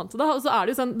være der en måned da, og så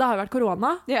det jo sånn, det har jo vært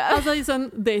korona. Yeah. Altså,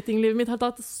 sånn, datinglivet mitt har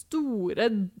tatt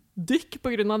store dykk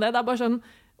på grunn av det. Det bare sånn,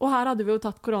 og her hadde vi jo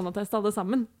tatt koronatest alle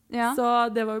sammen. Ja. Så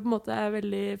det var jo på en måte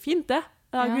veldig fint det.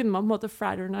 Da kunne man på en måte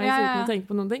fraternize uten å tenke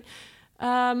på noen ting.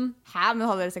 Men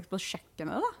hadde dere sex på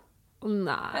kjøkkenet da?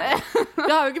 Nei. Jeg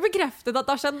har jo ikke bekreftet at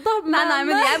det har skjedd da. Nei,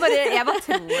 men jeg bare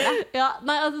tror det. Ja,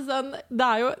 nei, altså sånn,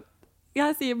 det jo...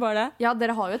 Jeg sier bare det. Ja,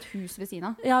 dere har jo et hus ved siden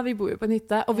av. Ja, vi bor jo på en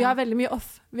hytte, og vi har veldig mye off.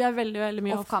 Vi har veldig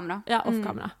mye off-kamera. Ja,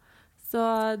 off-kamera. Så,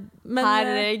 men...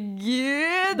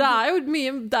 Herregud! Det jo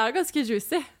mye, det jo ganske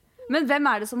juicy. Men hvem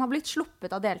det som har blitt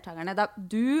sluppet av deltakerne? Det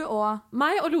du og...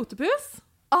 Meg og Lotepus.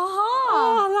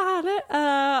 Aha! Det herlig.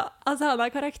 Altså,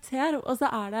 han karakter, og så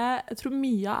det... Jeg tror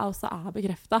Mia også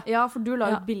bekreftet. Ja, for du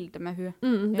la jo bilde med hun.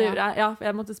 Det gjorde jeg. Ja,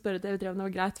 jeg måtte spørre TV3 om det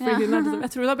var greit. For hun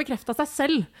jeg tror hun har bekreftet seg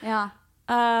selv. Ja.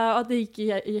 Og at det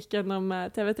gikk gjennom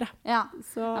TV3. Ja.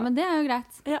 Ja, men det jo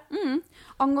greit. Ja.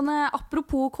 Angående,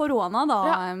 apropos korona da,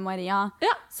 Maria,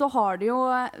 så har det jo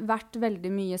vært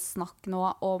veldig mye snakk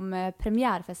nå om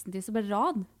premierefesten til Isabel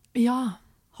Rad. Ja.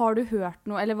 Har du hørt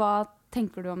noe, eller hva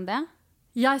tenker du om det?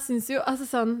 Jeg synes jo, altså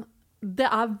sånn, det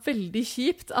veldig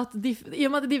kjipt at i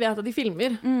og med at de vet at de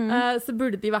filmer, så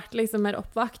burde de vært liksom mer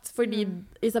oppvakt, fordi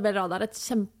Isabel Rad et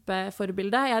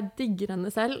kjempeforbilde. Jeg digger henne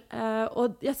selv,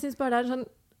 og jeg synes bare det en sånn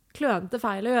klønete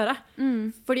feil å gjøre.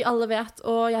 Fordi alle vet,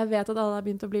 og jeg vet at alle har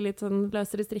begynt å bli litt sånn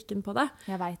løsere i strikken på det.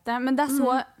 Jeg vet det, men det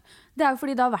jo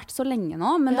fordi det har vært så lenge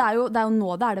nå, men det jo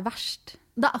nå det det verst.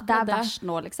 Det verst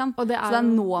nå, liksom. Så det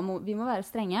nå vi må være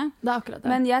strenge. Det akkurat det.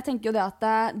 Men jeg tenker jo det at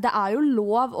det jo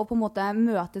lov å på en måte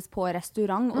møtes på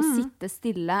restaurant og sitte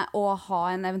stille og ha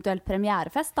en eventuell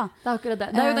premierefest, da. Det akkurat det.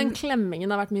 Det jo den klemmingen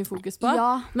det har vært mye fokus på. Ja.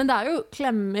 Men det jo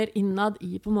klemmer innad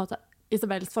i på en måte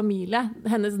Isabels familie,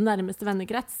 hennes nærmeste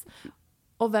vennekrets.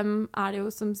 Og hvem det jo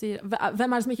som sier...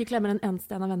 Hvem det som ikke klemmer en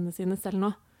eneste en av vennene sine selv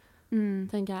nå?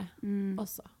 Tenker jeg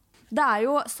også. Det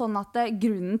jo sånn at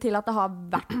grunnen til at det har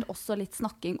vært også litt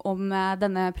snakking om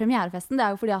denne premierefesten, det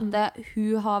jo fordi at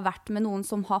hun har vært med noen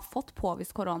som har fått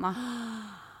påvist korona.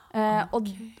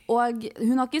 Og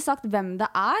hun har ikke sagt hvem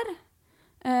det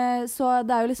så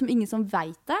det jo liksom ingen som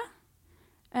vet det.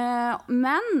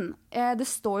 Men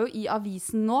det står jo i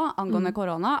avisen nå angående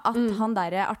korona at han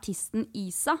der artisten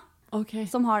Isa,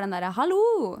 som har den der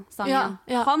 «Hallo!-sangen,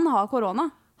 han har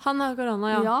korona. Han har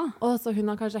korona, ja. Og så hun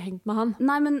har kanskje hengt med han.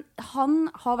 Nei, men han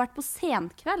har vært på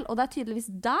senkveld, og det tydeligvis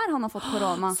der han har fått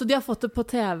korona. Så de har fått det på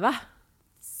TV?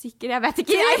 Sikkert, jeg vet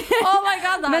ikke. Oh my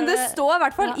God, men det står i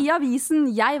hvert fall i avisen.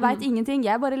 Jeg vet ingenting,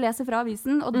 jeg bare leser fra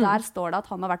avisen, og der står det at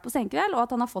han har vært på senkveld, og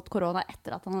at han har fått korona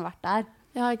etter at han har vært der.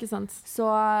 Ja, ikke sant. Så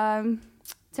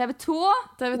TV2.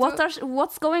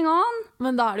 What's going on?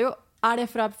 Men da det jo det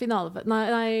fra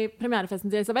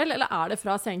premierefesten til Isabel, eller det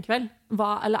fra senkveld?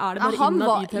 Eller det bare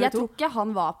innad i TV2? Jeg tror ikke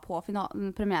han var på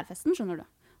premierefesten, skjønner du.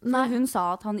 For hun sa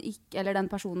at han ikke, eller den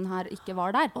personen her ikke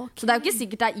var der. Så det er jo ikke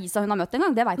sikkert det er Isa hun har møtt en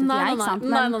gang, det vet ikke jeg, ikke sant?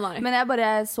 Men jeg bare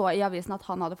så i avisen at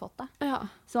han hadde fått det.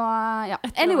 Så ja,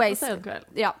 anyways.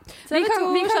 Ja. Vi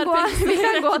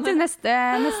kan gå til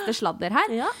neste sladder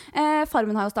her.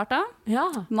 Farmen har jo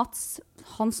startet. Mats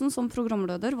Hansen som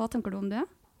programleder, hva tenker du om det?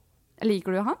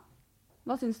 Liker du han?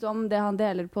 Hva synes du om det han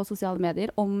deler på sosiale medier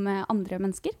om andre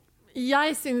mennesker?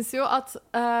 Jeg synes jo at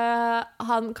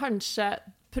han kanskje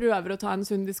prøver å ta en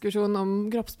sunn diskusjon om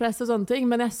kroppspress og sånne ting,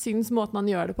 men jeg synes måten han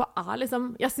gjør det på liksom,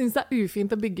 jeg synes det er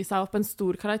ufint å bygge seg opp en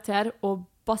stor karakter og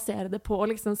basere det på å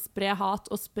liksom spre hat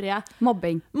og spre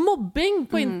mobbing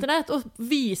på internett og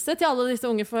vise til alle disse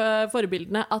unge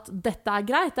forbildene at dette er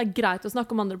greit. Det er greit å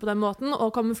snakke om andre på den måten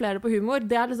og kamuflere på humor.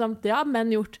 Det har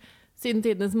menn gjort siden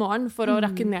tidenes morgen for å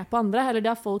rakke ned på andre, eller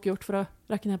det har folk gjort for å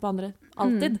rakke ned på andre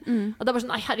alltid. Og det er bare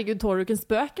sånn, nei herregud, tåler du ikke en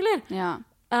spøk, eller? Ja.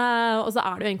 Og så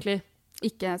er det jo egentlig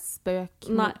ikke spøk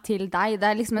til deg. Det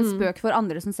er liksom en spøk for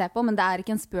andre som ser på, men det er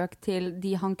ikke en spøk til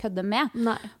de han kødder med.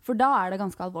 Nei. For da er det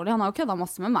ganske alvorlig. Han har jo køddet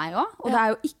masse med meg også, og det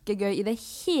er jo ikke gøy i det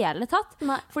hele tatt.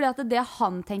 Nei. Fordi at det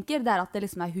han tenker, det er at det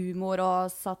liksom er humor og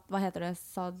hva heter det?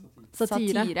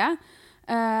 Satire.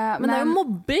 Men det er jo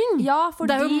mobbing. Ja,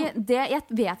 fordi jeg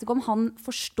vet ikke om han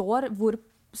forstår hvor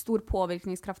stor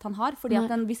påvirkningskraft han har, fordi at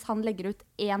hvis han legger ut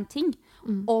en ting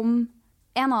om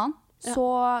en annen,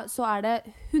 så er det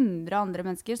 100 andre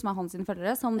mennesker som er hans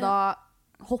følgere, som da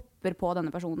hopper på denne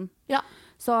personen. Ja.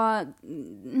 Så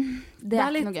det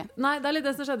er ikke noe gøy. Nei, det er litt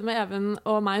det som skjedde med Even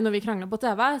og meg når vi kranglet på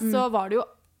TV, så var det jo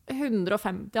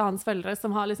 150 av hans følgere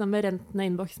som har liksom rent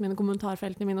ned innboksen min og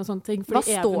kommentarfeltene mine og sånne ting. Hva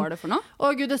står det for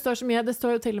noe? Gud, det står så mye. Det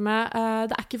står jo til og med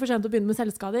det er ikke for sent å begynne med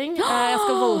selvskading. Jeg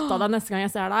skal voldta deg neste gang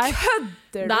jeg ser deg. Kødder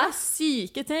du? Det er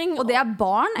syke ting. Og det er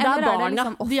barn? Det er barn, ja.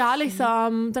 De er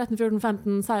liksom 13, 14,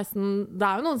 15, 16. Det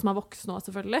er jo noen som er voksne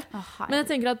også, selvfølgelig. Men jeg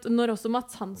tenker at når også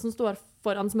Mats Hansen står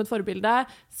foran som et forbilde,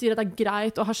 sier at det er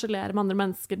greit å harselere med andre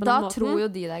mennesker på den måten. Da tror jo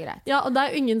de det er greit. Ja, og det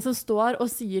er jo ingen som står og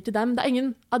sier til dem, det er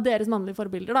ingen av deres mannlige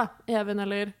forbilder da, Even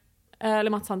eller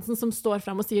Mats Hansen, som står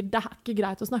frem og sier, det er ikke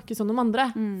greit å snakke sånn om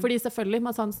andre. Fordi selvfølgelig,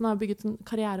 Mats Hansen har bygget en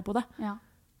karriere på det. Ja.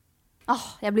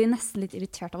 Jeg blir nesten litt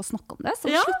irritert av å snakke om det, så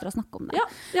vi slutter å snakke om det.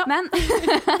 Ja. Men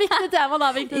viktig tema da,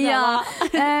 viktig tema.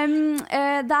 Det er en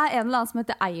eller annen som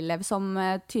heter Eilev, som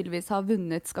tydeligvis har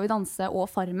vunnet Skal vi danse og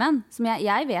Farmen, som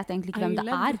jeg vet egentlig ikke hvem det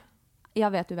er. Ja,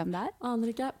 vet du hvem det er?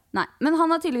 Aner ikke. Nei, men han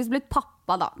har tydeligvis blitt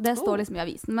pappa da. Det står liksom i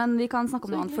avisen, men vi kan snakke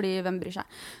om noe annet, fordi hvem bryr seg?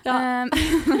 Ja.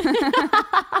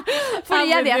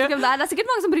 Fordi jeg vet ikke hvem det er. Det er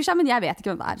sikkert mange som bryr seg, men jeg vet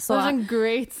ikke hvem det er. Så. Det er sånn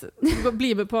great.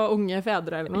 Bli med på Unge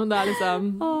fedre eller noe. Det er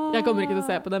liksom, jeg kommer ikke til å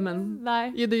se på det, men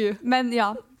you do you. Men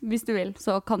ja, hvis du vil,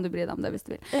 så kan du bry deg om det hvis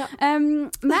du vil. Ja.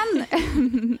 Men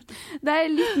det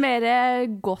er litt mer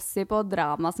gossip og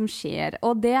drama som skjer,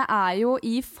 og det er jo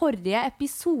i forrige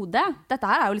episode.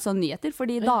 Dette her er jo litt sånn nyheter,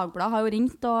 fordi Dagbladet har jo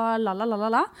ringt og la.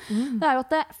 Det er jo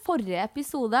at forrige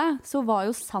episode så var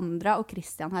jo Sandra og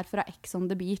Christian her fra Ex on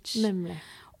the Beach. Nemlig.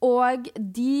 Og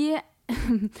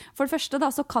for det første da,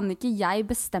 så kan ikke jeg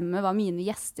bestemme hva mine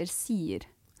gjester sier.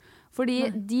 Fordi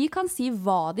de kan si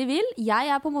hva de vil. Jeg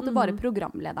er på en måte bare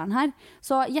programlederen her.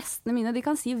 Så gjestene mine, de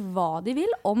kan si hva de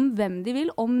vil, om hvem de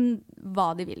vil, om hva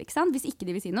de vil, ikke sant? Hvis ikke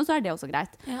de vil si noe, så er det også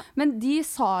greit. Ja. Men de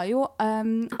sa jo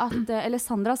eller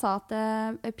Sandra sa at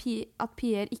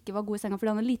Pierre ikke var god i senga fordi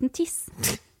han hadde en liten tiss.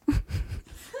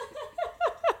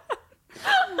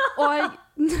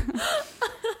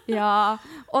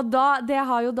 Og det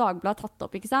har jo Dagbladet tatt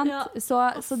opp, ikke sant? Ja.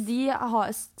 Så de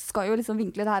skal jo liksom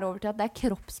vinkle det her over til at det er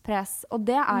kroppspress, og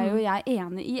det er jo jeg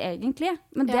enig i egentlig,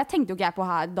 men det tenkte jo ikke jeg på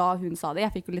her da hun sa det.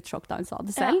 Jeg fikk jo litt sjokk da hun sa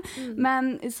det selv,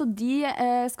 men så de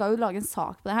skal jo lage en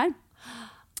sak på det her,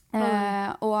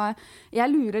 og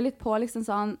jeg lurer litt på liksom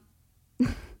sånn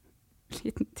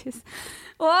liten tiss.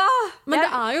 Men det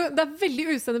er veldig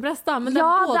utseendepress da, men det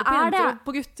er både på jenter og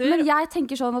på gutter. Men jeg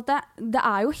tenker sånn at det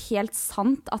er jo helt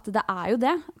sant at det er jo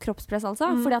det, kroppspress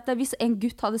altså. Fordi at hvis en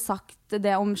gutt hadde sagt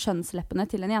det om kjønnsleppene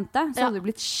til en jente, så hadde det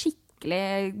blitt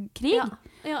skikkelig krig.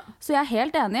 Ja. Så jeg er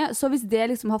helt enig. Så hvis det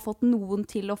liksom har fått noen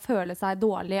til å føle seg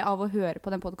dårlig av å høre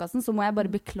på den podcasten, så må jeg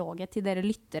bare beklage til dere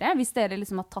lyttere, hvis dere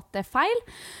liksom har tatt det feil.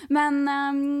 Men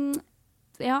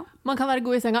ja. Man kan være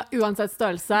god i senga uansett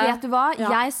størrelse. Vet du hva?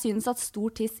 Jeg synes at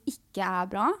stor tiss ikke er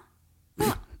bra.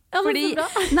 Fordi,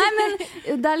 nei, men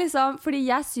det er liksom, fordi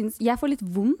jeg får litt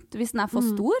vondt hvis den er for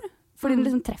stor, fordi den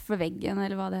liksom treffer veggen,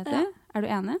 eller hva det heter. Er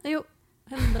du enig? Jo,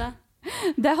 100.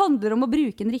 Det handler om å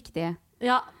bruke den riktig.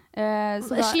 Ja.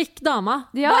 Slikk dama.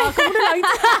 Ja. Da kommer du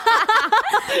langt.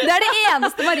 Det er det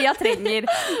eneste Maria trenger.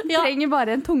 Trenger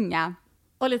bare en tunge.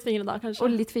 Og litt fingre da, kanskje. Og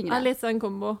litt fingre. Litt sånn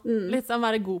kombo. Litt sånn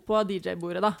være god på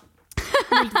DJ-bordet da.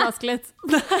 multitaske litt.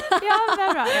 Ja, det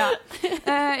er bra.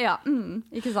 Ja,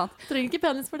 ikke sant. Trenger ikke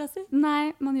penis for det, si.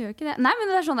 Nei, man gjør ikke det. Nei,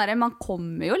 men det er sånn der, man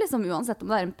kommer jo liksom uansett om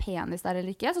det er en penis der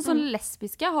eller ikke. Sånn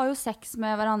lesbiske har jo sex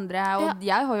med hverandre, og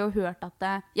jeg har jo hørt at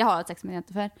jeg har hatt sex med en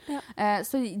jente før.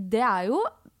 Så det er jo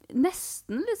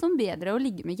nesten liksom bedre å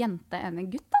ligge med jente enn en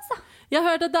gutt, altså. Jeg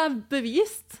har hørt at det er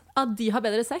bevist at de har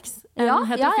bedre sex enn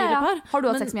heterofile par. Har du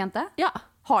hatt sex med jente? Ja.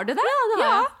 Har du det? Ja, det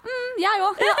har jeg. Jeg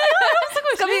også.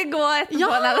 Skal vi gå etterpå? Ja,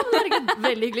 herregud,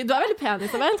 veldig hyggelig. Du er veldig pen,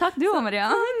 Isabel. Takk du, Maria.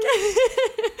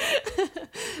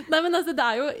 Nei, men altså, det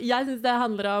er jo, jeg synes det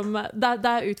handler om,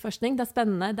 det er utforskning, det er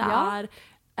spennende, det er,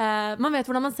 man vet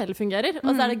hvordan man selv fungerer,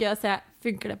 og så er det gøy å se,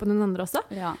 funker det på noen andre også?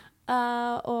 Ja.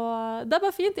 Og det er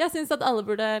bare fint. Jeg synes at alle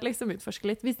burde liksom utforske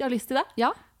litt, hvis de har lyst til det. Ja.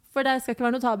 For det skal ikke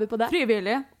være noe tabu på det.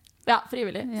 Frivillig. Ja,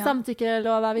 frivillig. Ja.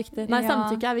 Samtykkelov er viktig. Nei,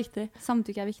 samtykke er viktig.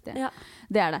 Samtykke er viktig. Ja.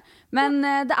 Det er det. Men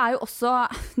det er jo også,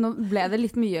 nå ble det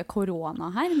litt mye korona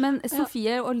her, men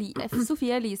Sofie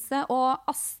Elise og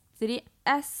Astrid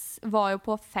S var jo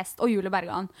på fest, og Julie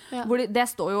Bergan. Hvor det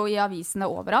står jo i avisene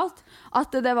overalt,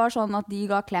 at det var sånn at de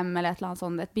ga klem eller et eller annet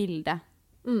sånt, et bilde.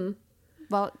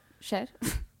 Hva skjer?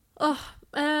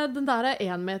 Den der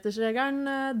 1-metersregelen,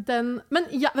 men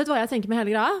vet du hva jeg tenker med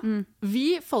hele greia?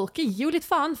 Vi folket gir jo litt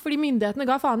faen, fordi myndighetene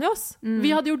ga faen i oss.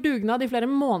 Vi hadde gjort dugnad i flere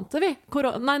måneder,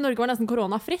 Norge var nesten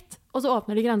koronafritt, og så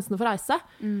åpner de grensene for å reise.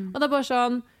 Og det er bare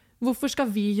sånn, hvorfor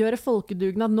skal vi gjøre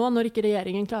folkedugnad nå, når ikke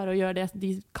regjeringen klarer å gjøre det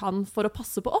de kan for å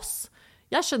passe på oss?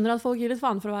 Jeg skjønner at folk gir litt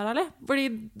faen for å være ærlig. Fordi,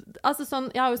 altså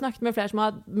sånn, jeg har jo snakket med flere som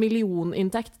har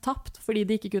millioninntekt tapt, fordi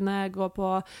de ikke kunne gå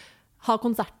på ha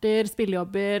konserter,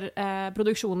 spillejobber,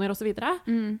 produksjoner og så videre.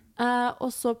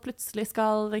 Og så plutselig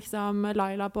skal liksom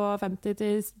Laila på 50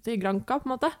 til Granca, på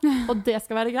en måte. Og det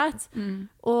skal være greit.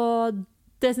 Og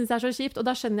det synes jeg er så kjipt. Og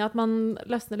da skjønner jeg at man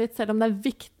løsner litt, selv om det er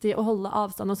viktig å holde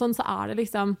avstand og sånn, så er det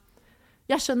liksom...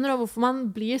 Jeg skjønner også hvorfor man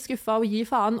blir skuffet og gir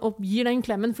faen og gir den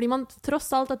klemmen, fordi man tross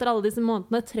alt etter alle disse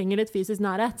månedene trenger litt fysisk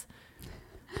nærhet.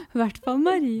 I hvert fall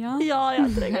Maria. Ja, jeg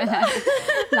trenger det.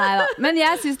 Neida. Men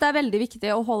jeg synes det er veldig viktig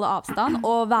å holde avstand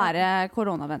og være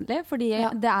koronavennlig, fordi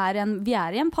vi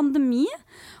er i en pandemi,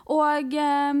 og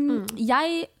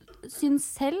jeg synes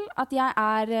selv at jeg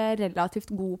er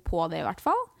relativt god på det i hvert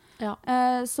fall.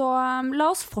 Så la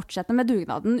oss fortsette med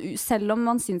dugnaden, selv om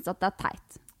man synes at det er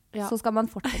teit. Så skal man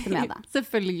fortsette med det.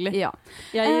 Selvfølgelig. Ja.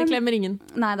 Jeg klemmer ingen.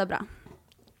 Nei, det er bra.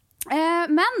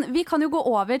 Men vi kan jo gå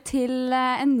over til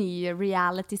en ny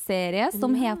reality-serie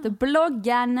som heter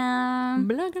Bloggerne.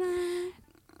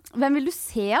 Hvem vil du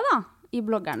se da i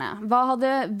Bloggerne?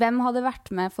 Hvem hadde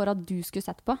vært med for at du skulle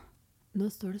sett på? Nå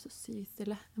står det så sykt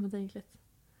stille. Jeg må tenke litt.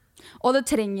 Og det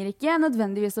trenger ikke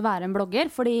nødvendigvis å være en blogger,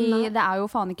 fordi det er jo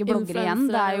faen ikke bloggere igjen.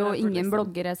 Det er jo ingen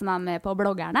bloggere som er med på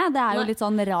Bloggerne. Det er jo litt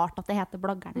sånn rart at det heter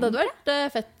Bloggerne. Det hadde vært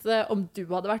fett om du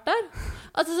hadde vært der.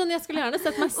 Altså sånn, jeg skulle gjerne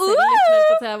sett meg selv litt mer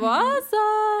på TV også.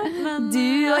 Men,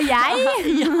 du og jeg?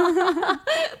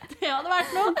 Det hadde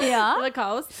vært noe. Det var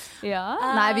kaos.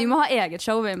 Nei, vi må ha eget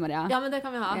show, Maria. Ja, men det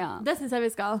kan vi ha. Det synes jeg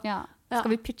vi skal.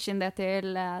 Skal vi pitche inn det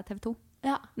til TV 2?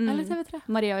 Ja, eller TV3.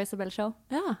 Maria og Isabel show.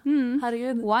 Ja,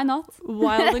 herregud. Why not?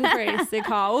 Wild and crazy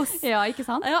kaos. Ja, ikke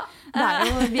sant?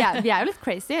 Vi er jo litt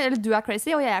crazy, eller du er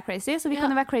crazy og jeg er crazy, så vi kan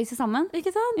jo være crazy sammen.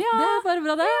 Ikke sant? Det er bare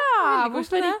bra det.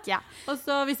 Hvorfor ikke? Og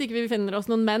så hvis ikke vi finner oss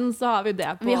noen menn, så har vi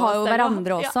det på. Vi har jo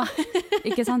hverandre også.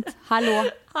 Ikke sant? Hallo.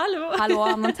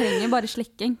 Man trenger bare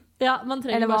slikking. Ja, man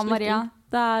trenger bare slikking. Maria?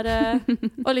 Det er,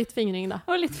 og litt fingring da.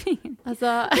 Og litt fingring. Altså,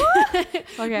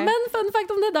 Men fun fact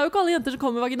om det, det er jo ikke alle jenter som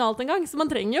kommer vaginalt en gang, så man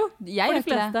trenger jo. Jeg gjør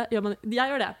ikke det. Jeg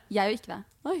gjør det. Jeg gjør ikke det.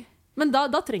 Oi. Men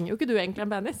da trenger jo ikke du egentlig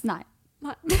en penis. Nei.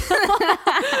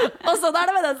 Og så da er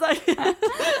det med den saken.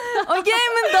 Ok,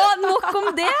 men da nok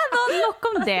om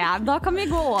det. Da kan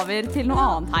vi gå over til noe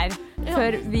annet her,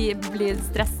 før vi blir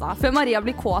stresset. Før Maria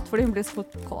blir kåt, fordi hun blir så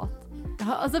kåt.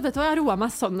 Ja, altså, vet du hva, jeg roet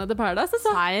meg sånn etter Paradise. Altså.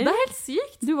 Det er helt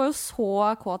sykt. Du var jo så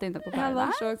kåt inne på Paradise. Jeg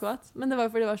var så kåt. Men det var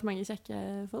jo fordi det var så mange kjekke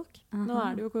folk. Nå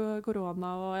er det jo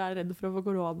korona, og jeg er redd for å få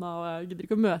korona, og jeg gidder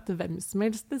ikke å møte hvem som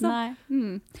helst. Liksom. Nei.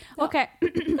 Ok,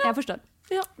 jeg forstår.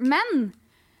 Men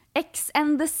X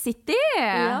and the City,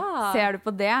 ser du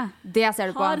på det? Det ser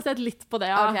du på. Har sett litt på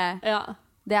det, ja. Okay.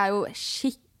 Det er jo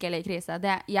skikkelig krise.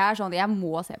 Jeg er sånn, jeg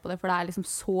må se på det, for det er liksom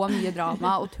så mye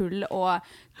drama og tull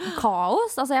og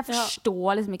kaos. Altså, jeg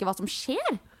forstår liksom ikke hva som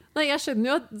skjer. Nei, jeg skjønner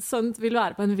jo at sånt vil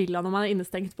være på en villa når man er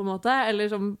innestengt på en måte, eller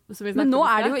som vi men nå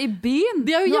er de jo i byen.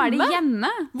 De er jo nå er de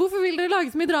hjemme. Hvorfor vil dere lage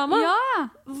så mye drama? Ja.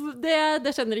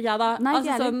 Det skjønner ikke jeg da. Nei,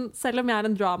 altså, sånn, selv om jeg er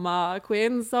en drama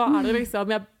queen, så er det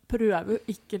liksom, jeg prøver jo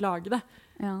ikke lage det.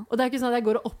 Ja. Og det ikke sånn at jeg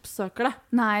går og oppsøker det.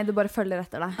 Nei, du bare følger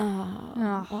etter deg.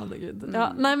 Det Gud. Ja,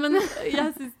 nei, men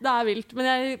jeg synes det vilt. Men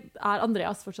er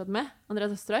Andreas fortsatt med?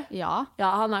 Andreas Østerøy? Ja,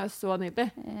 han jo så nydelig.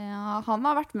 Ja, han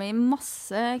har vært med i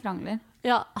masse krangler.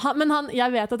 Ja, men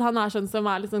jeg vet at han sånn som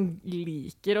liksom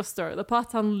liker å stir the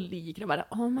pot. Han liker å bare,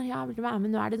 men jeg vil være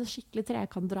med, nå det noe skikkelig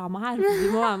trekantdrama her. Du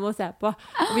må være med og se på.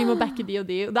 Og vi må backe de og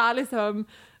de. Det liksom,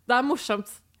 det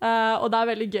morsomt. Og det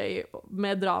veldig gøy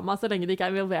med drama så lenge de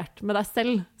ikke involvert med deg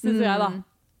selv, synes jeg da.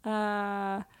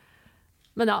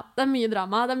 Men ja, det mye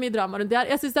drama rundt de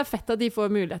her. Jeg synes det fett at de får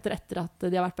muligheter etter at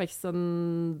de har vært på Ex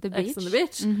on the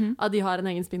Beach. At de har en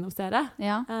egen spin-off-serie.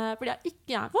 Ja. For det har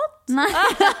ikke jeg fått. Nei.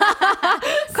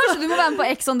 Kanskje du må være med på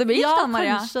Ex on the Beach, da,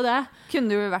 Maria? Ja, kanskje det.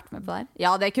 Kunne du vært med på der?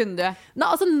 Ja, det kunne du.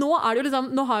 Nei, altså nå det jo liksom,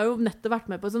 nå har jo nettopp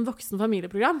vært med på et sånn voksen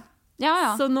familieprogram.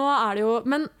 Ja. Så nå det jo,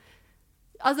 men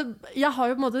altså, jeg har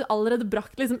jo på en måte allerede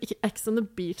brakt liksom Ex on the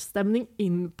Beach-stemning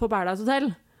inn på Paradise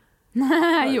Hotel.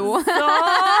 Jo. Så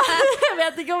jeg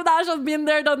vet ikke om det sånn been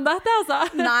there, done that, altså.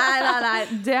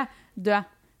 Nei.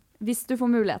 Hvis du får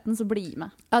muligheten, så bli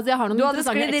med. Altså, jeg har noen du hadde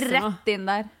skrevet rett inn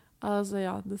der. Altså,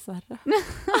 ja, dessverre.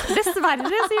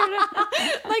 Dessverre, sier du.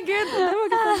 Nei, Gud, det var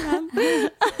ikke sånn.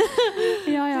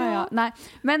 Ja. Nei.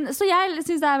 Men, så jeg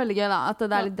synes det veldig gøy da, at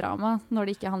det litt drama når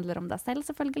det ikke handler om deg selv,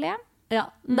 selvfølgelig. Ja,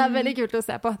 det veldig kult å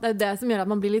se på. Det det som gjør at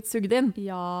man blir litt sugd inn.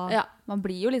 Ja. Man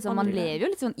blir jo liksom, man lever jo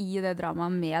litt sånn i det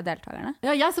dramaet med deltakerne.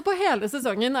 Ja, jeg så på hele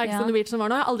sesongen av Ex on the Beach som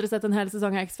var nå. Jeg har aldri sett en hel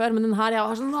sesong av Ex før, men den her, jeg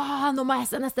var sånn, nå må jeg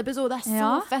se neste episode, det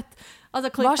så fett.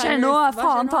 Altså, hva skjer nå?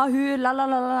 Faen, ta hun, la.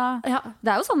 Ja.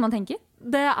 Det jo sånn man tenker.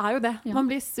 Det jo det.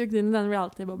 Man blir sugd inn i den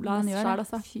reality-bobla selv,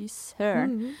 altså. Fy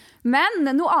søren. Men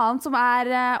noe annet som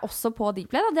også på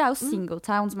Dplay, da, det jo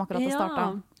Singletown som akkurat har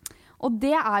startet. Og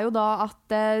det jo da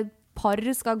at par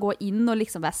skal gå inn og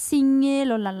liksom være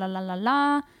single og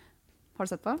la. Har du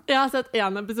sett på? Jeg har sett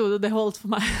en episode, det holdt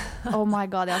for meg. Oh my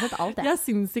god, jeg har sett alt det. Jeg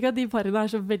synes ikke at de parene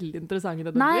så veldig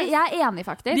interessante. Nei, jeg enig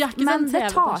faktisk, men det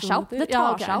tar seg opp. Det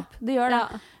det gjør det.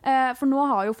 For nå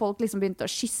har jo folk liksom begynt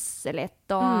å kysse litt,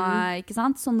 og, ikke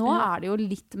sant? Så nå det jo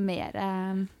litt mer...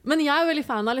 Men jeg jo veldig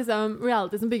fan av liksom,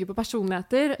 reality som bygger på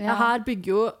personligheter. Her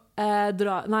bygger jo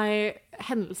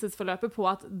hendelsesforløpet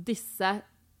på at disse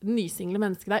nysingle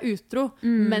mennesker utro,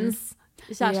 mens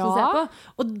kjæresten ser på.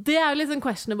 Og det jo litt sånn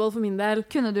questionable for min del.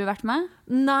 Kunne du vært med?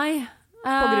 Nei.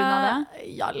 På grunn av det?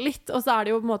 Ja, litt. Og så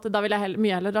det jo på en måte, da vil jeg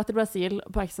mye heller dra til Brasil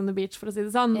på Ex on the Beach, for å si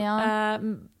det sånn.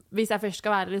 Hvis jeg først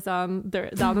skal være litt sånn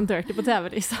down and dirty på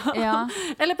TV, liksom.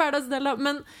 Eller Paradise Hotel.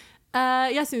 Men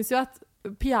jeg synes jo at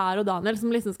Pierre og Daniel, som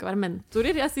liksom skal være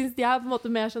mentorer, jeg synes de på en måte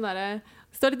mer sånn der,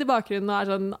 står litt i bakgrunnen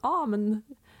og sånn, men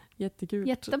jättekult.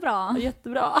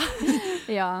 Jättebra.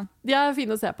 Ja. De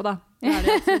fine å se på, da. Det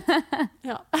de absolutt.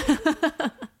 Ja.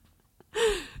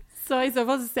 Så i så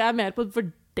fall ser jeg mer på for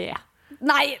det.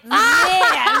 Nei,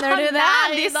 mener du det?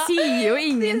 De sier jo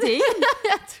ingenting.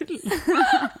 Jeg tuller.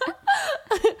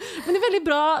 Men det veldig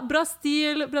bra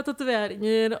stil, bra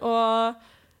tatoveringer og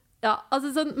ja, altså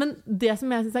sånn, men det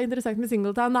som jeg synes interessant med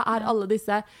Singletown, det alle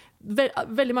disse,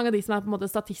 veldig mange av de som på en måte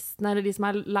statistene, eller de som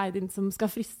leid inn som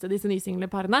skal friste disse nysingle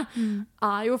parene,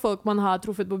 jo folk man har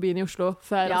truffet på byen i Oslo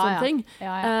før og sånne ting.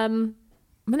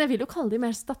 Men jeg vil jo kalle de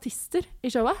mer statister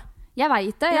i showet. Jeg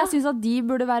vet det. Jeg synes at de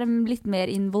burde være litt mer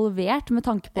involvert med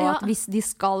tanke på at hvis de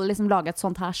skal liksom lage et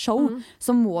sånt her show,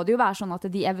 så må det jo være sånn at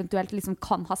de eventuelt liksom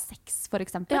kan ha sex, for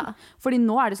eksempel. Fordi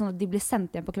nå det sånn at de blir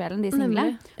sendt hjem på kvelden, de single.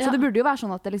 Så det burde jo være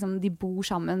sånn at liksom, de bor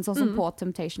sammen, sånn som på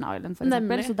Temptation Island, for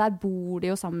eksempel. Så der bor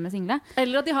de jo sammen med single.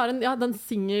 Eller at de har den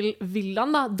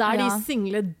single-villaen, da, der de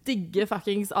single, digge,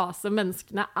 fuckings awesome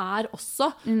menneskene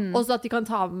også. Og så at de kan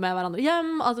ta med hverandre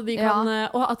hjem, at de kan,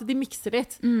 og at de mikser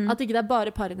litt. At ikke det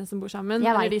bare parene som bor sammen,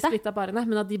 eller de splittet parene,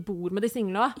 men at de bor med de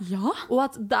single også. Og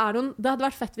at det hadde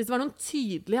vært fett hvis det var noen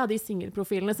tydelige av de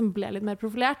single-profilene som ble litt mer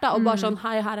profilert, da, og bare sånn,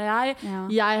 hei, her jeg.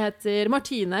 Jeg heter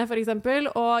Martine, for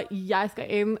eksempel, og jeg skal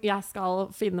inn, jeg skal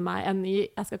finne meg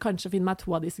jeg skal kanskje finne meg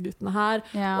 2 av disse guttene her,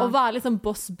 og være liksom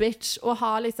boss bitch, og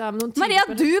ha liksom noen tydelige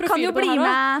Maria, du kan jo bli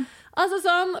med! Altså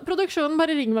sånn, produksjonen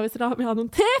bare ring meg hvis dere vil ha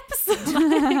noen tips.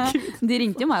 De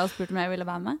ringte jo meg og spurte om jeg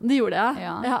ville være med. De gjorde det,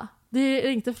 ja. De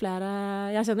ringte flere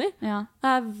jeg kjenner.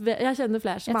 Jeg kjenner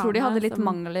flere som jeg tror de hadde litt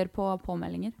mangler på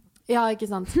påmeldinger. Ja, ikke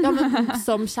sant? Ja, men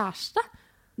som kjæreste?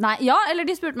 Nei, eller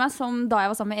de spurte meg som da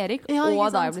jeg var sammen med Erik, og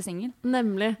da jeg ble single.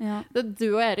 Nemlig. Du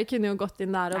og Erik kunne jo gått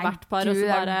inn der og vært par, og så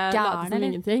bare lade som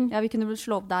ingenting. Ja, vi kunne vel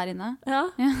slå opp der inne. Ja.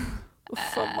 Det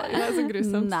så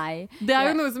grusomt. Nei. Det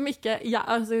jo noe som ikke jeg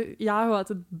har jo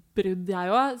hatt et brudd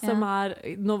jeg også, som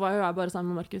nå var jo jeg bare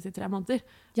sammen med Markus i 3 måneder.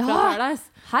 Ja,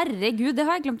 herregud, det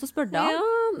har jeg glemt å spørre deg om.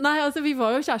 Ja, Nei, altså vi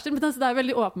var jo kjærester, men altså, det er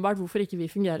veldig åpenbart hvorfor ikke vi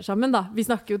fungerer sammen da. Vi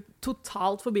snakker jo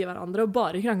totalt forbi hverandre og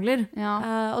bare krangler.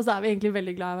 Og så er vi egentlig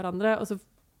veldig glad i hverandre, og så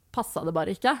passet det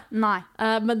bare ikke. Nei.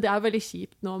 Men det er jo veldig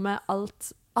kjipt nå med all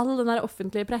den der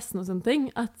offentlige pressen og sånne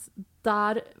ting, at det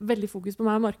er veldig fokus på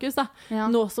meg og Markus da.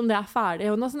 Nå som det er ferdig,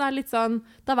 og nå som det er litt sånn,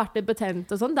 det har vært litt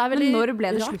betent og sånn. Det er veldig Men når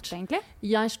ble det rart. slutt egentlig?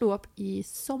 Jeg slo opp i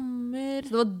sommer.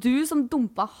 Så det var du som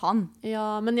dumpet han? Ja,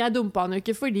 men jeg dumpet han jo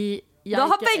ikke fordi Da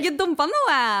har begge dumpet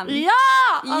noen!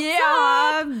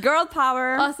 Ja! Girl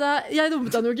power! Altså, jeg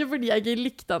dumpet han jo ikke fordi jeg ikke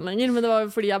likte han lenger, men det var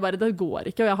fordi jeg bare, det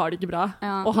går ikke, og jeg har det ikke bra.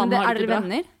 Og han har det ikke bra. Er dere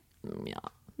venner? Ja.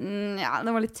 Ja,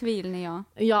 det var litt tvilende, ja.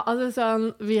 Ja, altså sånn,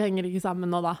 vi henger ikke sammen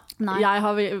nå da. Nei.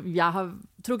 Jeg har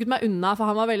trukket meg unna, for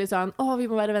han var veldig sånn, vi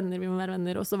må være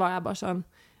venner, og så var jeg bare sånn,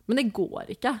 men det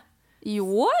går ikke.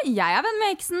 Jo, jeg er venn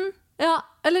med eksen. Ja,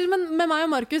 men med meg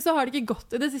og Markus så har det ikke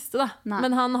gått i det siste da. Nei.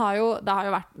 Men han har jo, det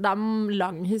er en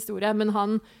lang historie, men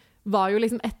han var jo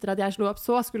liksom, etter at jeg slo opp,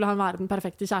 så skulle han være den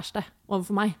perfekte kjæreste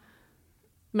overfor meg.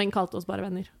 Men kalte oss bare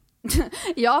venner.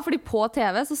 Ja, fordi på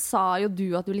TV så sa jo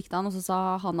du at du likte han, og så sa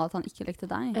han at han ikke likte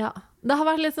deg. Ja, det har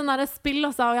vært litt sånn der spill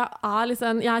også, og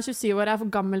jeg er 27 år, jeg er for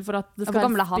gammel for at det skal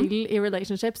være spill i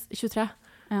relationships. 23.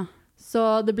 Ja. Så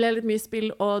det ble litt mye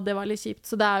spill, og det var litt kjipt.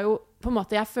 Så det er jo på en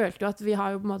måte, jeg følte jo at vi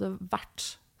har jo på en måte vært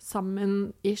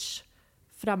sammen-ish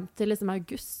frem til liksom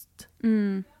august.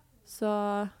 Så,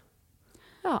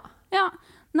 ja. Ja.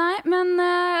 Nei, men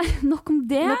nok om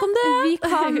det. Vi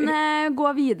kan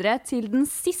gå videre til den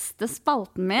siste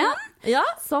spalten min,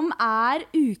 som er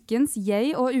ukens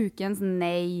yay og ukens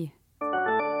nei.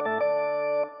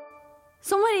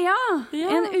 Så Maria,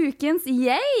 en ukens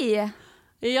yay.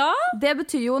 Ja. Det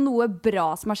betyr jo noe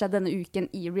bra som har skjedd denne uken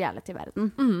i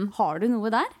reality-verden. Har du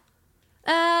noe der?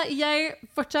 Jeg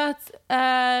fortsatt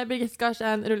Birgitte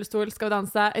Skarstein, rullestol, skal vi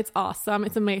danse. It's awesome,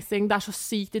 it's amazing. Det er så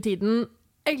sykt i tiden.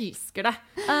 Elsker det.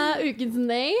 Ukens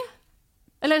nei.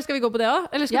 Eller skal vi gå på det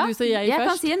også? Eller skal du si jeg først? Jeg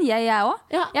kan si en jeg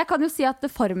også. Jeg kan jo si at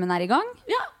Formen er i gang.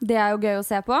 Det er jo gøy å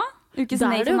se på. Ukens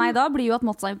nei for meg da blir jo at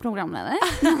Mats er programleder.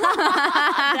 Det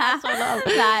er så lov.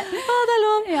 Det er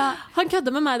lov. Han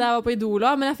kødde med meg da jeg var på Idol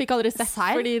også, men jeg fikk aldri sett.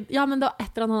 Fordi, men det var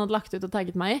etter han hadde lagt ut og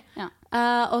tagget meg i.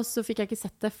 Og så fikk jeg ikke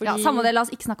sett det. Fordi... samme det, la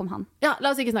oss ikke snakke om han. Ja,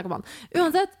 la oss ikke snakke om han.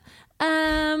 Uansett,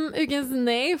 ukens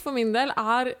nei for min del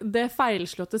er det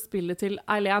feilslåtte spillet til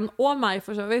Eileen og meg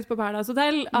for så vidt på Paradise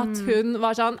Hotel. At hun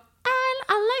var sånn,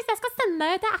 Alex, jeg skal sende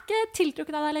deg ut, jeg er ikke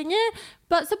tiltrukket av deg lenger.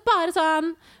 Så bare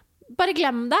sånn... Bare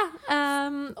glem det.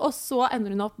 Og så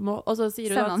ender hun opp med, og så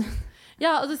sier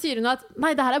hun at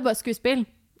nei, det her er bare skuespill.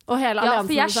 Og hele alliansen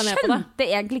for jeg skjønte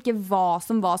egentlig ikke hva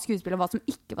som var skuespill og hva som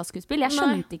ikke var skuespill. Jeg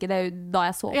skjønte ikke det da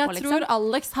jeg så på. Jeg tror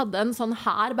Alex hadde en sånn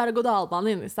her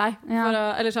berg-og-dal-bane inni seg.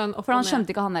 For han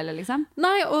skjønte ikke han heller, liksom?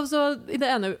 Nei, og så i det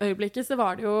ene øyeblikket så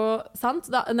var det jo sant,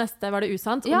 neste var det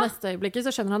usant, og neste øyeblikket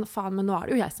så skjønner han, faen, men nå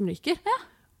er det jo jeg som ryker.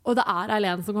 Og det er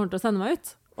Eileen som kommer til å sende meg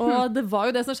ut. Og det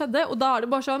var jo det som skjedde, og da er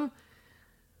det bare sånn,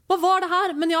 hva var det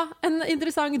her? Men ja, en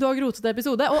interessant, dog rotete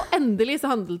episode, og endelig så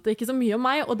handlet det ikke så mye om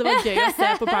meg, og det var gøy å se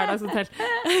på Paradise Hotel.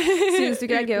 Synes du ikke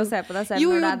det er gøy å se på deg selv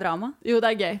når det er drama? Jo, det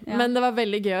er gøy, men det var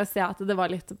veldig gøy å se at det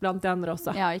var litt blant de andre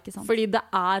også. Ja, ikke sant. Fordi det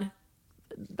er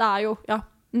jo,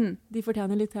 de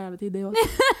fortjener litt TV-tid, det også.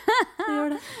 Det gjør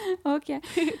det. Ok.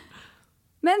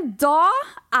 Men da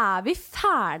er vi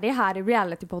ferdig her i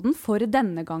Reality-podden for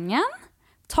denne gangen.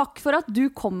 Takk for at du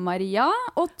kom, Maria,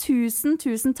 og tusen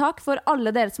takk for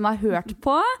alle dere som har hørt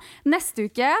på. Neste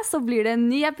uke så blir det en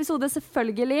ny episode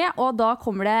selvfølgelig, og da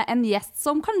kommer det en gjest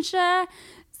som kanskje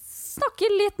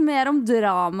snakker litt mer om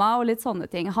drama og litt sånne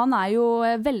ting. Han er jo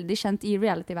veldig kjent i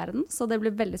reality-verden, så det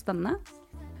blir veldig spennende.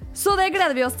 Så det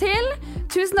gleder vi oss til.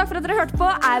 Tusen takk for at dere hørte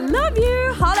på. I love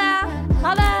you! Ha det!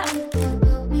 Ha det!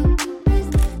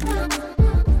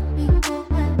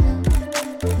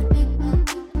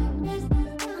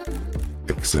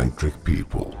 Eccentric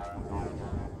people.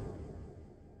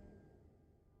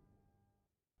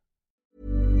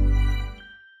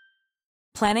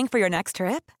 Planning for your next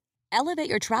trip? Elevate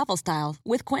your travel style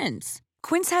with Quince.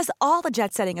 Quince has all the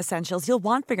jet-setting essentials you'll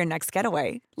want for your next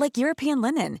getaway, like European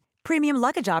linen, premium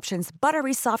luggage options,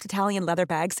 buttery soft Italian leather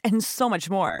bags, and so much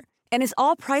more. And is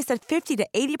all priced at 50 to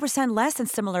 80% less than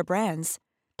similar brands.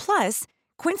 Plus,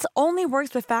 Quince only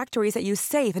works with factories that use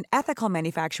safe and ethical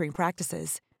manufacturing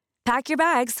practices. Pack your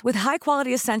bags with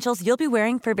high-quality essentials you'll be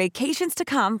wearing for vacations to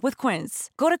come with Quince.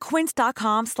 Go to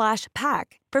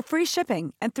quince.com/pack for free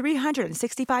shipping and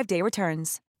 365-day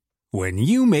returns. When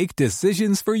you make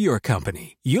decisions for your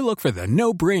company, you look for the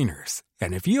no-brainers.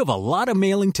 And if you have a lot of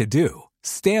mailing to do,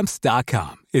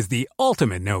 Stamps.com is the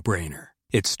ultimate no-brainer.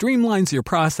 It streamlines your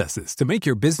processes to make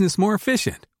your business more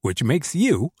efficient, which makes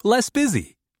you less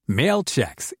busy. Mail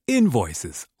checks,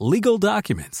 invoices, legal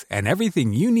documents, and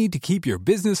everything you need to keep your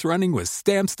business running with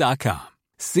Stamps.com.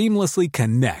 Seamlessly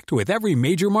connect with every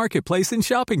major marketplace and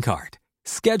shopping cart.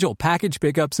 Schedule package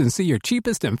pickups and see your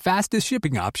cheapest and fastest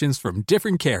shipping options from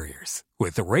different carriers,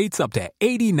 with rates up to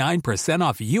 89%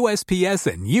 off USPS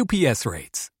and UPS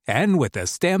rates. And with the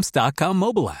Stamps.com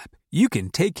mobile app, you can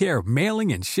take care of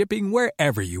mailing and shipping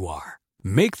wherever you are.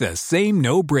 Make the same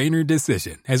no-brainer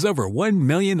decision as over 1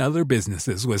 million other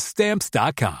businesses with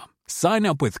Stamps.com. Sign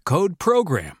up with code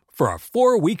PROGRAM for a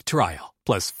 4-week trial,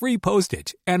 plus free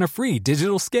postage and a free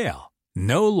digital scale.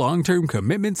 No long-term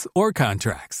commitments or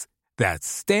contracts. That's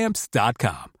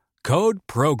Stamps.com. Code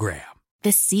PROGRAM.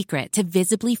 The secret to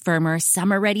visibly firmer,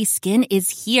 summer-ready skin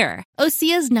is here.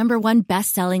 Osea's #1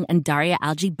 best-selling Undaria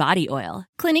Algae Body Oil.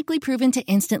 Clinically proven to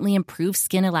instantly improve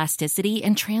skin elasticity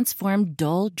and transform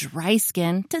dull, dry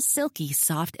skin to silky,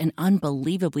 soft, and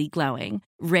unbelievably glowing.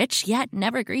 Rich yet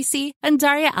never greasy,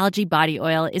 Undaria Algae Body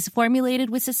Oil is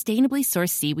formulated with sustainably sourced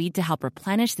seaweed to help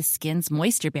replenish the skin's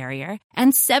moisture barrier,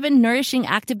 and 7 nourishing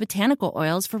active botanical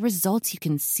oils for results you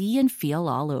can see and feel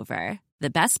all over. The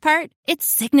best part? Its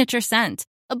signature scent.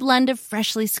 A blend of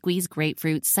freshly squeezed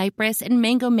grapefruit, cypress, and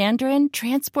mango mandarin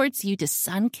transports you to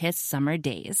sun-kissed summer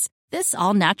days. This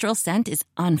all-natural scent is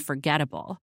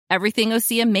unforgettable. Everything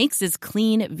Osea makes is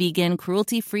clean, vegan,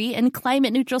 cruelty-free, and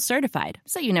climate-neutral certified,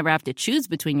 so you never have to choose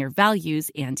between your values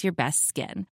and your best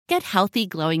skin. Get healthy,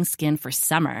 glowing skin for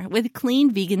summer with clean,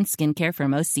 vegan skincare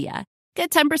from Osea. Get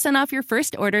 10% off your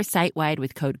first order site-wide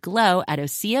with code GLOW at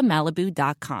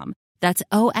OseaMalibu.com. That's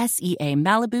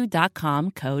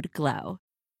OSEAMalibu.com, code GLOW.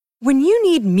 When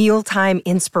you need mealtime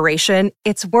inspiration,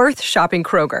 it's worth shopping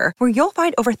Kroger, where you'll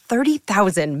find over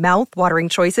 30,000 mouth-watering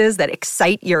choices that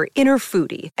excite your inner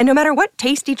foodie. And no matter what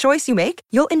tasty choice you make,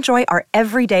 you'll enjoy our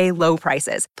everyday low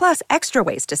prices, plus extra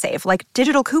ways to save, like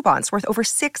digital coupons worth over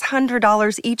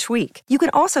 $600 each week. You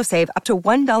can also save up to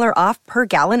 $1 off per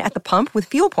gallon at the pump with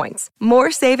fuel points.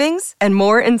 More savings and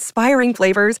more inspiring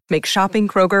flavors make shopping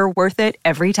Kroger worth it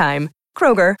every time.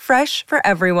 Kroger, fresh for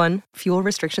everyone. Fuel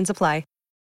restrictions apply.